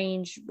can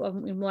change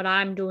in what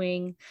I'm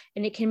doing,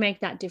 and it can make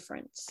that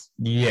difference.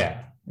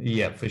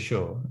 For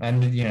sure.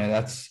 And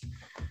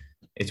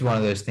it's one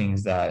of those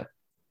things that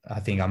I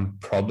think I'm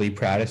probably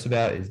proudest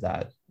about, is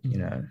that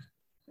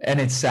and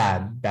it's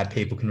sad that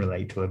people can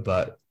relate to it,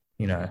 but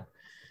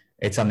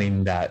it's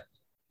something that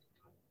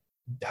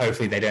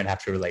hopefully they don't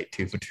have to relate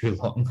to for too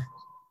long.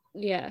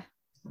 Yeah,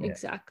 Yeah.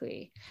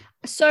 exactly.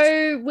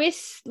 So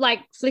with like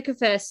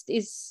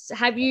Flickerfest,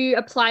 have you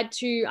applied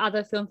to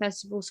other film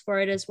festivals for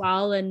it as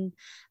well? And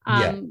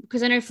Yeah.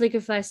 because I know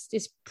Flickerfest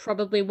is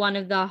probably one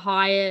of the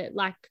higher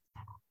like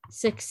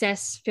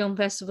success film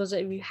festivals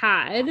that you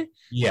had.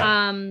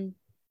 Yeah.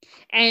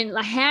 And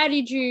like how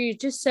did you,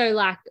 just so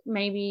like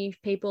maybe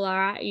if people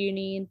are at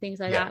uni and things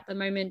like Yeah. that at the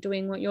moment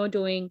doing what you're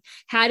doing,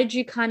 how did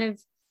you kind of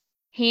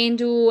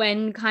handle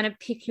and kind of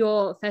pick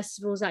your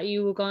festivals that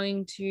you were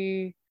going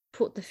to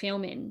put the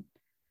film in?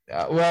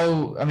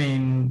 Well, I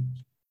mean,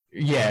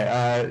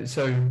 yeah.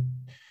 So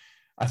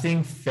I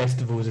think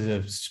festivals is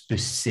a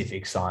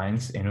specific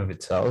science in of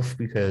itself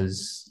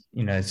because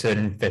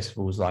certain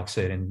festivals like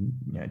certain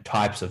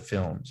types of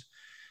films.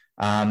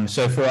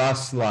 So for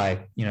us,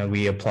 like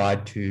we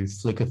applied to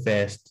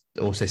Flickerfest,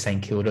 also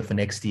St Kilda for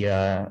next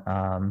year,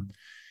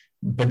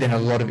 but then a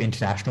lot of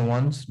international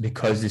ones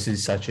because this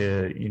is such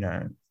a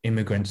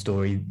immigrant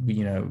story.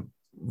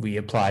 We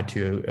applied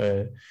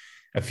to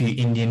a few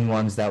Indian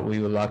ones that we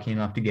were lucky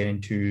enough to get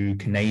into,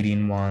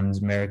 Canadian ones,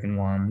 American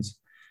ones,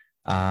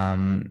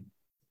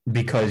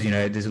 because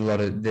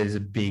there's a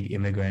big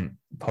immigrant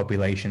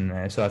population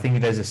there. So I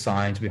think there's a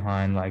science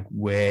behind like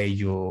where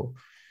you're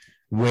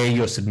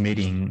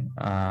submitting,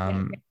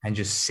 and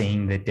just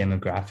seeing the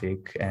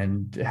demographic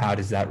and how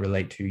does that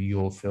relate to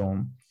your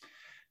film.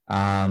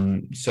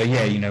 So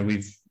yeah,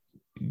 we've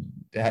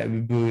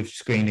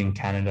screened in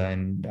Canada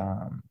and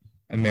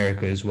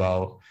America as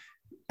well,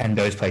 and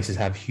those places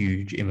have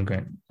huge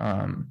immigrant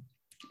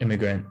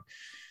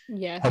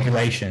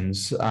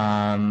populations. But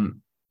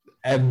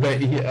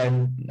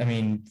I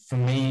mean, for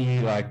me,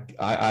 like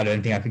I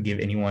don't think I could give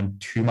anyone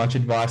too much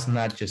advice on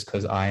that, just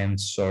because I'm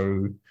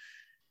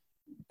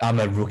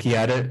a rookie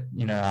at it.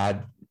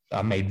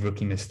 I made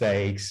rookie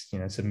mistakes.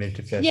 Submitted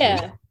to festivals.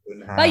 Yeah.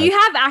 But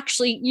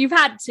you've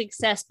had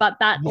success, but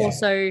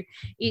also,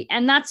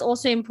 and that's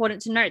also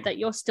important to note that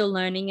you're still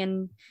learning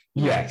and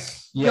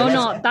you're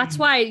not. That's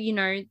why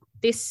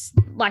this,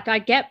 like, I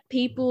get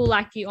people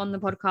like you on the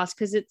podcast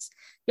because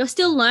you're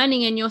still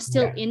learning and you're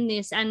still in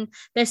this, and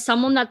there's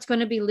someone that's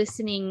going to be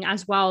listening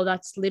as well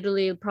that's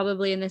literally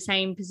probably in the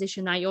same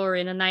position that you're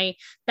in, and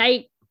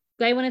they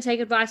want to take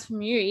advice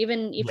from you,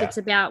 even if it's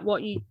about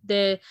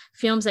the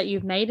films that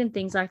you've made and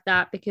things like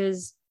that,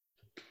 because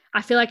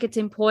I feel like it's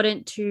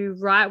important to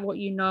write what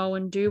you know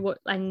and do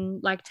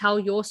and like tell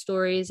your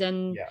stories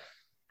and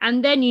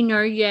then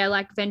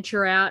like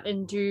venture out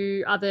and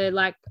do other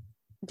like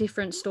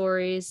different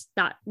stories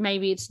that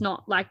maybe it's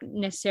not like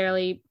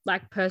necessarily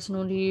like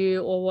personal to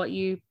you or what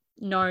you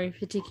know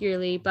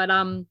particularly, but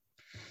and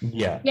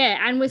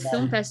with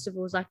film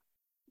festivals, like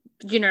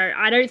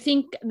I don't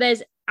think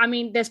there's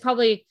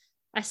probably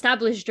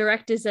established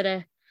directors that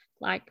are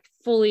like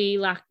fully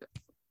like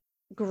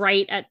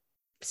great at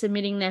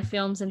submitting their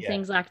films and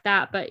things like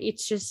that, but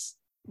it's just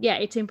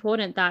it's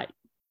important that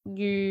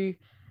you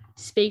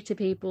speak to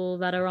people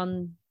that are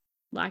on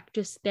like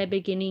just their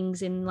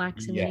beginnings in like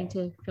submitting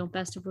to film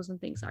festivals and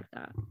things like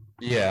that.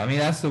 I mean,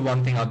 that's the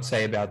one thing I'd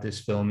say about this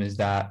film is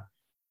that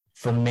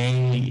for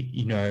me,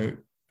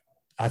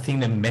 I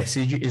think the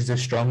message is the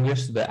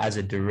strongest, but as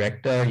a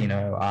director,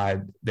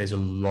 there's a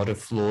lot of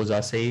flaws I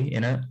see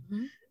in it.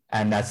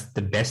 And that's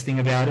the best thing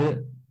about it,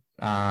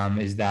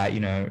 is that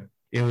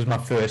it was my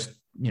first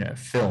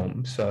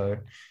film. So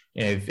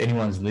if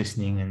anyone's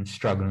listening and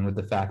struggling with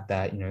the fact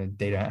that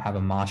they don't have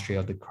a mastery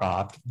of the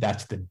craft,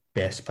 that's the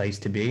best place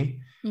to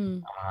be,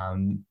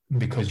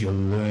 because you're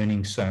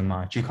learning so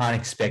much. You can't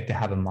expect to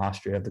have a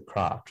mastery of the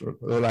craft.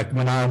 Like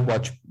when I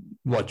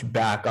watch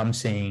back, I'm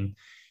seeing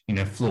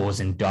flaws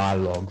in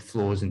dialogue,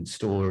 flaws in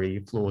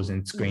story, flaws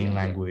in screen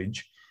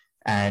language,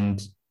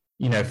 and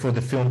for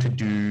the film to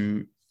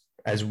do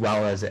as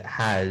well as it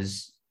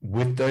has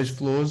with those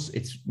flaws,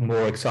 it's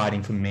more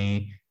exciting for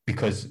me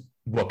because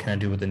what can I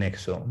do with the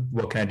next film?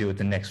 What can I do with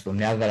the next film?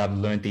 Now that I've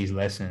learned these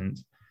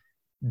lessons,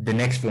 the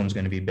next film is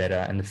going to be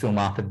better and the film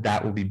after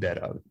that will be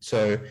better.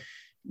 So,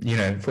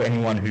 for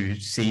anyone who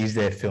sees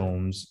their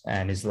films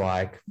and is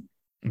like,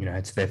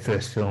 it's their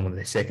first film or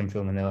their second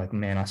film and they're like,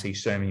 man, I see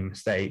so many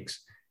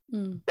mistakes.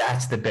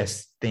 That's the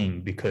best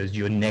thing because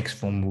your next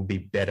film will be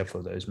better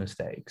for those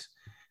mistakes.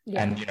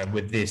 And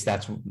with this,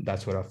 that's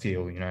what I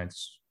feel.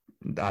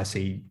 I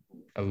see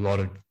a lot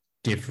of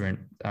different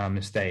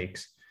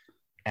mistakes,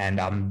 and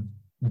I'm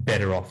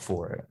better off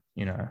for it.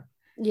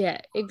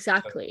 Yeah,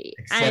 exactly.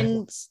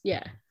 So,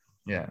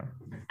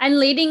 and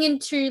leading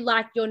into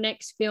like your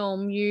next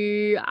film,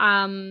 you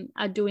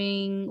are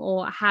doing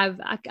or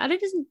have I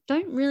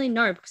don't really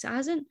know because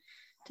it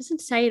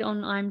doesn't say it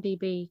on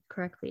IMDb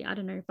correctly. I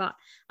don't know, but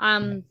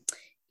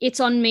It's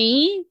On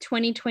Me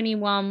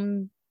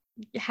 2021.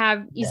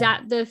 Is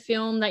that the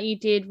film that you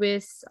did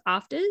with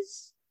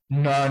Afters?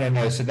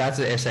 No. So that's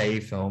an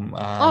SAE film.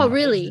 Oh,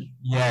 really?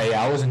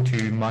 I wasn't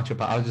too much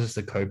about. I was just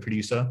a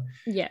co-producer.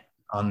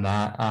 On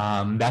that.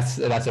 That's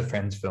a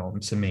friend's film,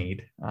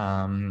 Samid.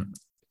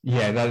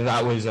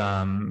 That was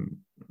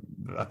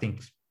I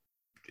think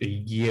a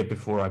year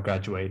before I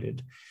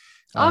graduated.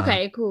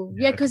 Okay, cool.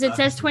 Yeah, because it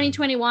says Because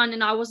 2021,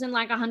 and I wasn't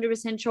like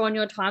 100% sure on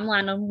your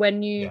timeline on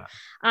when you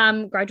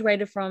yeah,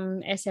 graduated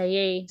from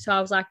SAE. So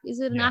I was like, is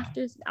it an yeah.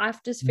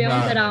 afters film?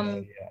 No, But no, no,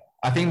 yeah.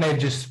 I think they've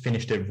just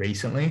finished it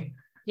recently.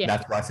 yeah.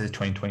 That's why it says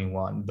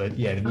 2021. But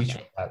yeah, we shot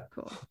Okay, that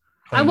cool.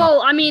 29.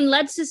 Well, I mean,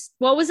 let's just,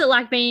 what was it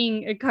like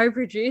being a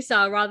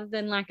co-producer rather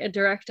than like a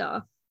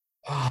director?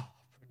 Oh,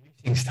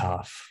 producing's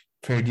tough.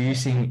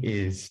 Producing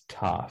is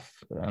tough.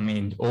 I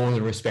mean, all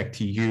the respect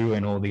to you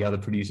and all the other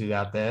producers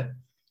out there.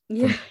 For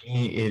Yeah.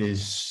 me, it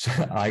is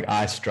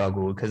I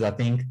struggle because I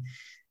think,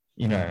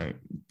 you know,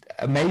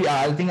 maybe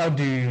I think I'll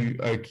do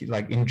okay,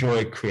 like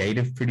enjoy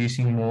creative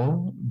producing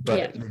more,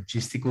 Yeah. but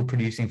logistical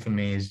producing for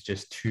me is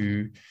just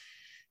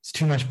it's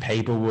too much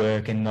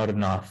paperwork and not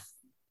enough.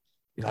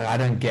 Like I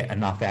don't get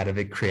enough out of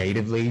it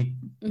creatively.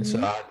 So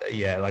Mm-hmm.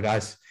 yeah, like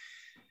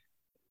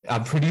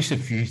I've produced a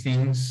few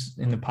things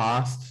in the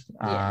past,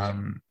 Yeah.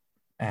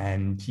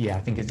 and yeah,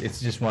 I think it's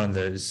just one of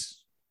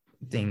those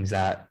things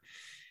that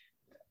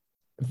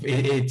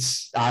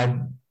it's I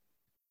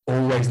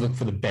always look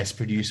for the best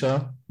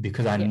producer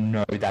because I Yeah.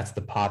 know that's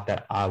the part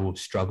that I will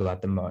struggle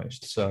at the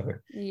most. So,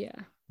 Yeah.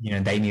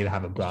 they need to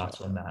have a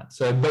grasp on that.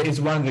 So, but it's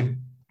one of the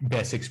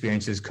best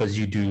experiences because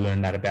you do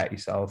learn that about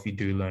yourself. You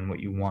do learn what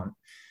you want.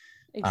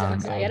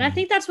 Exactly. And I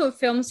think that's what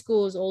film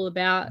school is all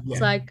about. It's Yeah,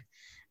 like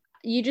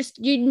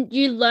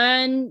you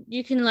learn,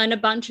 you can learn a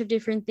bunch of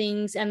different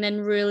things and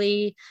then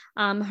really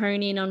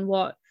hone in on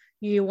what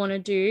you want to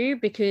do,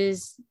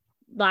 because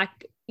like,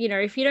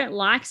 if you don't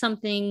like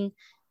something,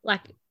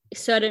 like a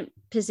certain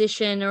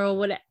position or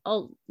what,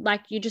 or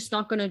like you're just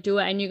not going to do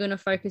it, and you're going to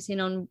focus in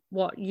on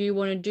what you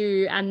want to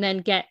do, and then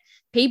get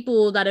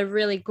people that are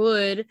really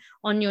good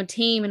on your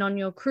team and on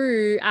your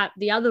crew at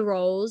the other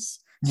roles.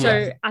 yeah,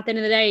 So at the end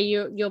of the day,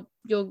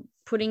 you're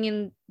putting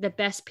in the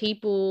best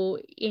people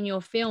in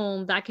your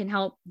film that can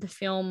help the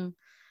film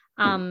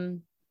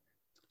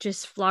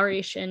just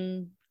flourish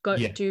and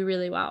yeah, do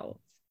really well.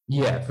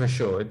 yeah, for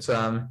sure.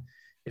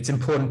 It's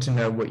important to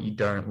know what you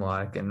don't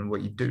like and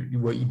what you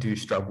do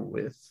struggle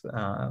with.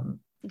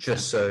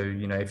 Just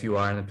Exactly. so if you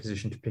are in a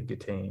position to pick your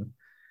team,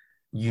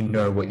 you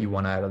know what Yeah, you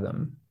want out of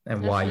them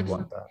and why you definitely.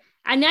 want that.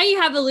 And now you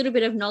have a little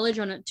bit of knowledge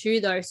on it too,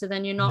 though. So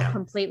then you're not Yeah.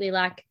 completely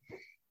like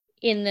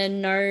in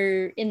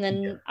the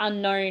Yeah.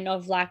 unknown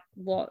of like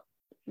what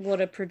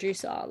a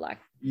producer like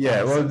Yeah.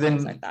 does Well, and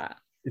things like then that.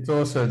 it's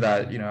also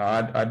that,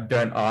 I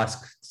don't ask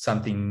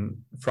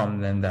something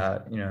from them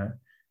that,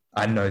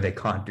 I know they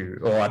can't do,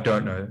 or I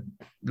don't know.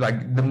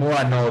 Like the more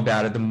I know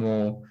about it, the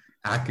more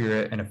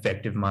accurate and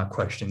effective my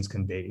questions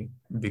can be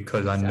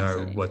because I know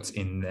Exactly. what's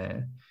in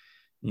there,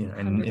 in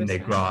their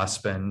 100%.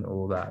 grasp and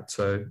all that.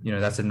 So,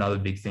 that's another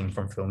big thing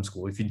from film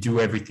school. If you do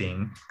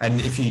everything,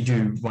 and if you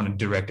do want to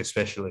direct,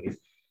 especially,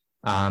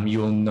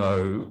 you'll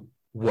know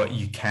what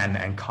you can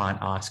and can't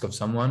ask of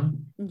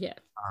someone. Yeah.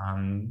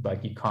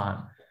 Like you can't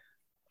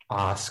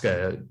ask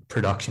a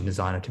production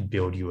designer to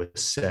build you a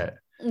set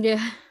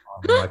Yeah.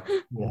 on like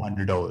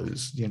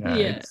 $400. Yeah,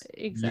 You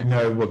exactly.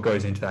 know what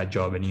goes into that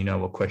job, and you know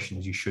what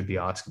questions you should be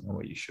asking and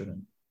what you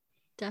shouldn't.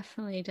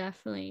 Definitely,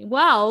 definitely.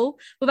 Well,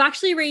 we've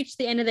actually reached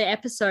the end of the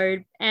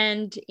episode,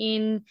 and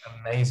in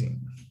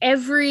Amazing.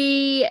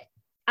 every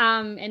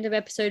end of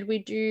episode we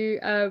do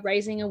a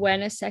raising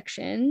awareness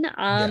section,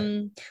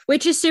 Yeah.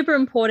 which is super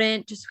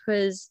important just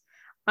because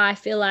I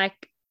feel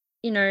like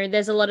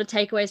there's a lot of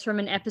takeaways from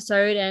an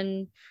episode,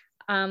 and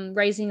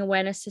raising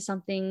awareness to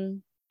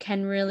something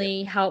can Yeah.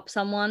 really help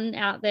someone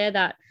out there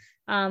that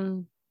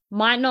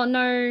might not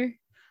know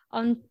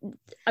on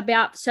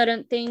about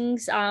certain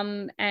things,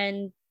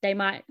 and they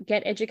might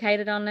get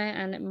educated on it,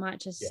 and it might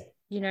just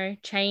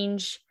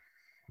change.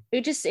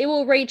 It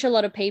will reach a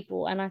lot of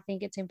people, and I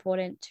think it's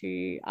important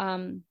to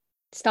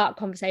start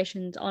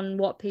conversations on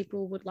what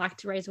people would like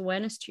to raise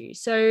awareness to.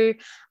 So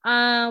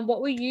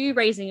what were you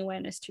raising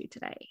awareness to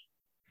today?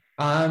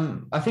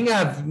 I think I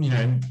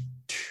have,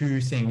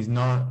 two things.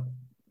 Not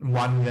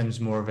one of them is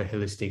more of a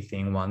holistic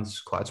thing.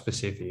 One's quite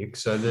specific.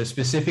 So the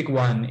specific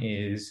one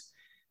is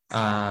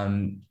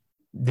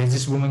there's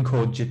this woman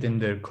called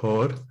Jitinder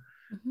Kaur,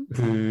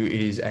 who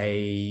is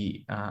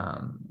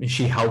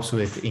she helps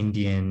with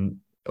Indian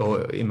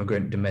or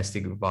immigrant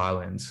domestic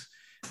violence.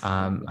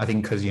 I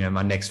think because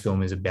my next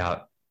film is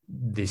about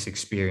this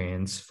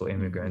experience for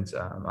immigrants.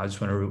 I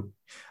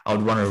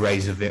would want to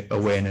raise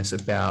awareness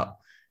about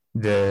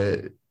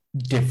the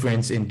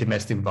difference in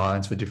domestic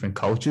violence for different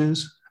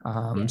cultures.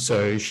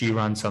 So she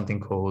runs something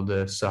called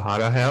the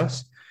Sahara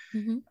House,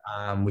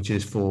 which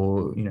is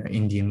for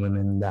Indian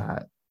women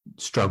that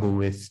struggle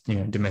with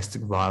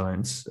domestic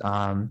violence.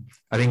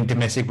 I think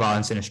domestic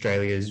violence in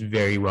Australia is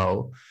very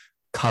well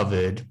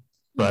covered,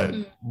 but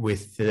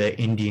with the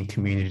Indian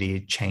community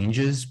it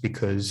changes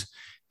because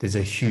there's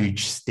a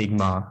huge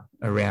stigma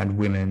around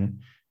women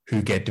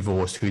who get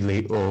divorced, who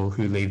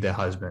leave their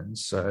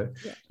husbands. So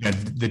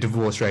the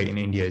divorce rate in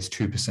India is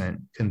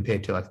 2%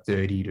 compared to like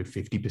 30 to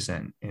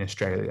 50% in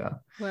Australia.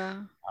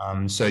 Wow.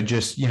 So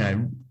just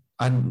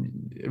I'm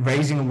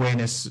raising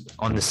awareness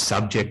on the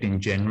subject in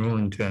general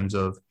in terms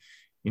of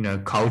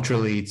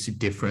culturally it's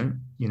different.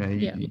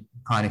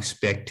 can't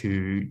expect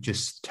to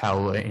just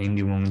tell an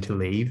Indian woman to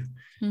leave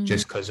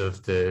just because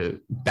of the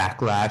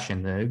backlash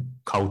and the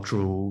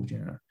cultural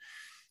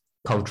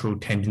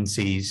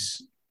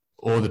tendencies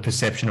or the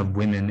perception of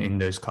women in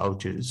those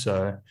cultures.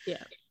 So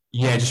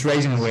just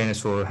raising awareness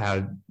for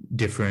how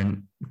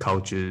different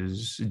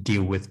cultures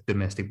deal with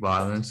domestic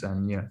violence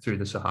and through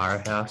the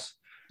Sahara House.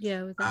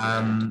 And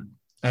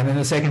then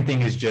the second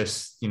thing is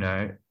just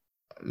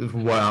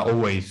what I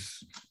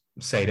always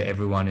say to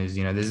everyone is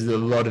there's a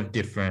lot of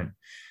different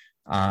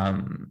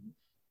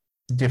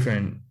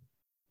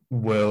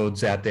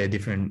worlds out there,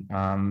 different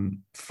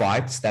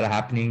fights that are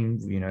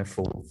happening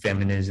for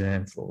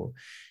feminism, for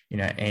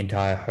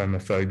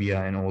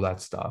anti-homophobia and all that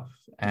stuff.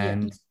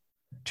 And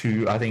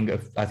I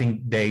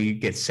think they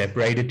get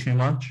separated too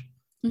much.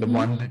 The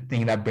one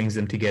thing that brings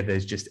them together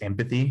is just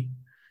empathy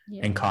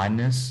and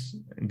kindness,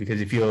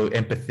 because if you're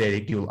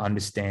empathetic, you'll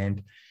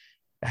understand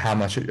how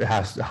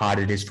hard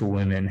it is for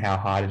women, how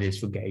hard it is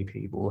for gay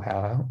people,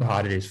 how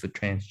hard it is for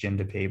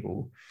transgender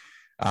people.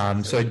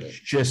 So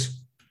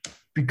just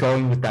be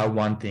going with that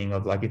one thing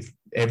of like, if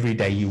every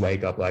day you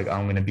wake up like,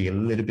 I'm going to be a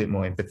little bit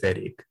more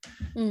empathetic,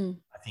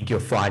 I think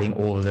you're fighting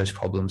all of those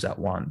problems at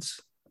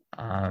once.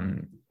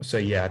 So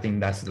I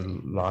think that's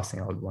the last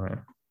thing I would want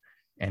to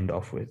end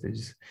off with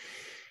is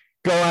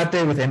go out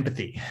there with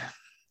empathy.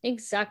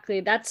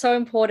 Exactly. That's so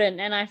important.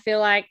 And I feel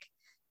like,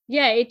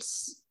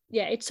 it's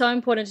so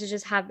important to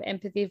just have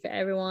empathy for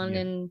everyone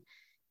and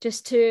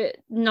just to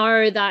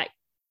know that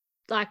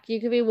like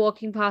you could be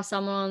walking past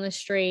someone on the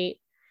street,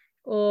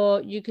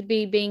 or you could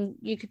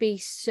be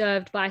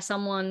served by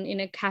someone in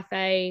a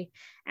cafe,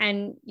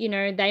 and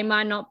they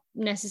might not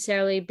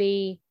necessarily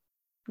be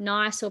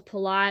nice or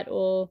polite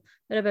or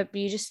whatever, but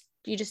you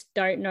just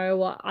don't know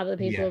what other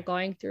people are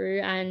going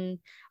through. And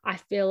I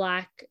feel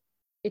like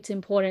it's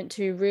important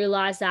to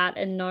realize that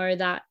and know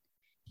that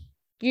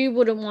you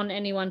wouldn't want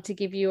anyone to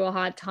give you a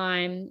hard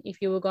time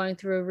if you were going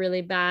through a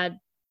really bad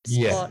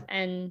spot,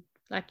 and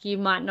like you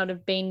might not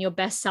have been your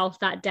best self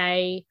that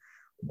day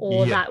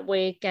or that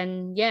week.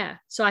 And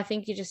so I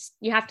think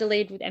you have to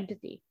lead with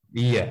empathy.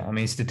 I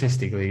mean,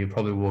 statistically, you're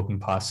probably walking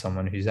past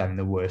someone who's having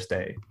the worst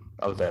day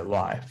of their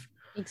life.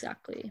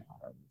 Exactly.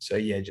 So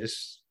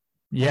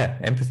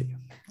empathy,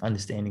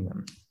 understanding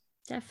them.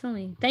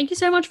 Definitely. Thank you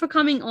so much for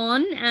coming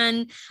on,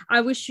 and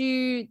I wish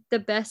you the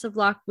best of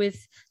luck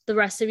with the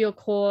rest of your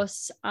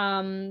course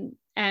and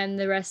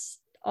the rest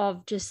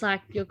of just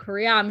like your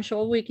career. I'm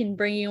sure we can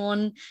bring you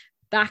on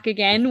back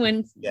again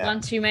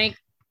once you make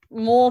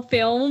more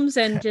films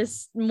and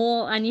just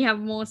more, and you have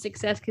more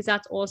success, because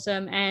that's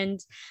awesome. And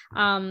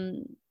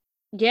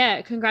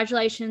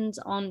congratulations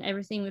on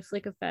everything with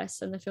Flickr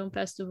Fest and the film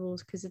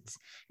festivals, because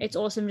it's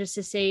awesome just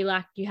to see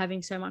like you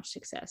having so much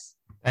success.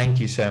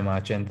 Thank you so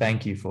much, and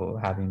thank you for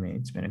having me.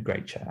 It's been a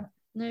great chat.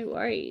 No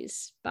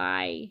worries.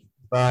 Bye.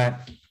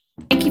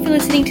 Thank you for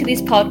listening to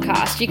this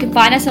podcast. You can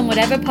find us on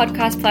whatever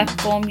podcast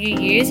platform you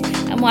use,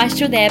 and whilst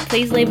you're there,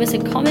 please leave us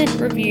a comment,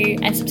 review,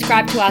 and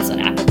subscribe to us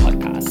on Apple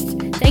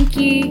Podcasts. Thank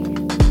you.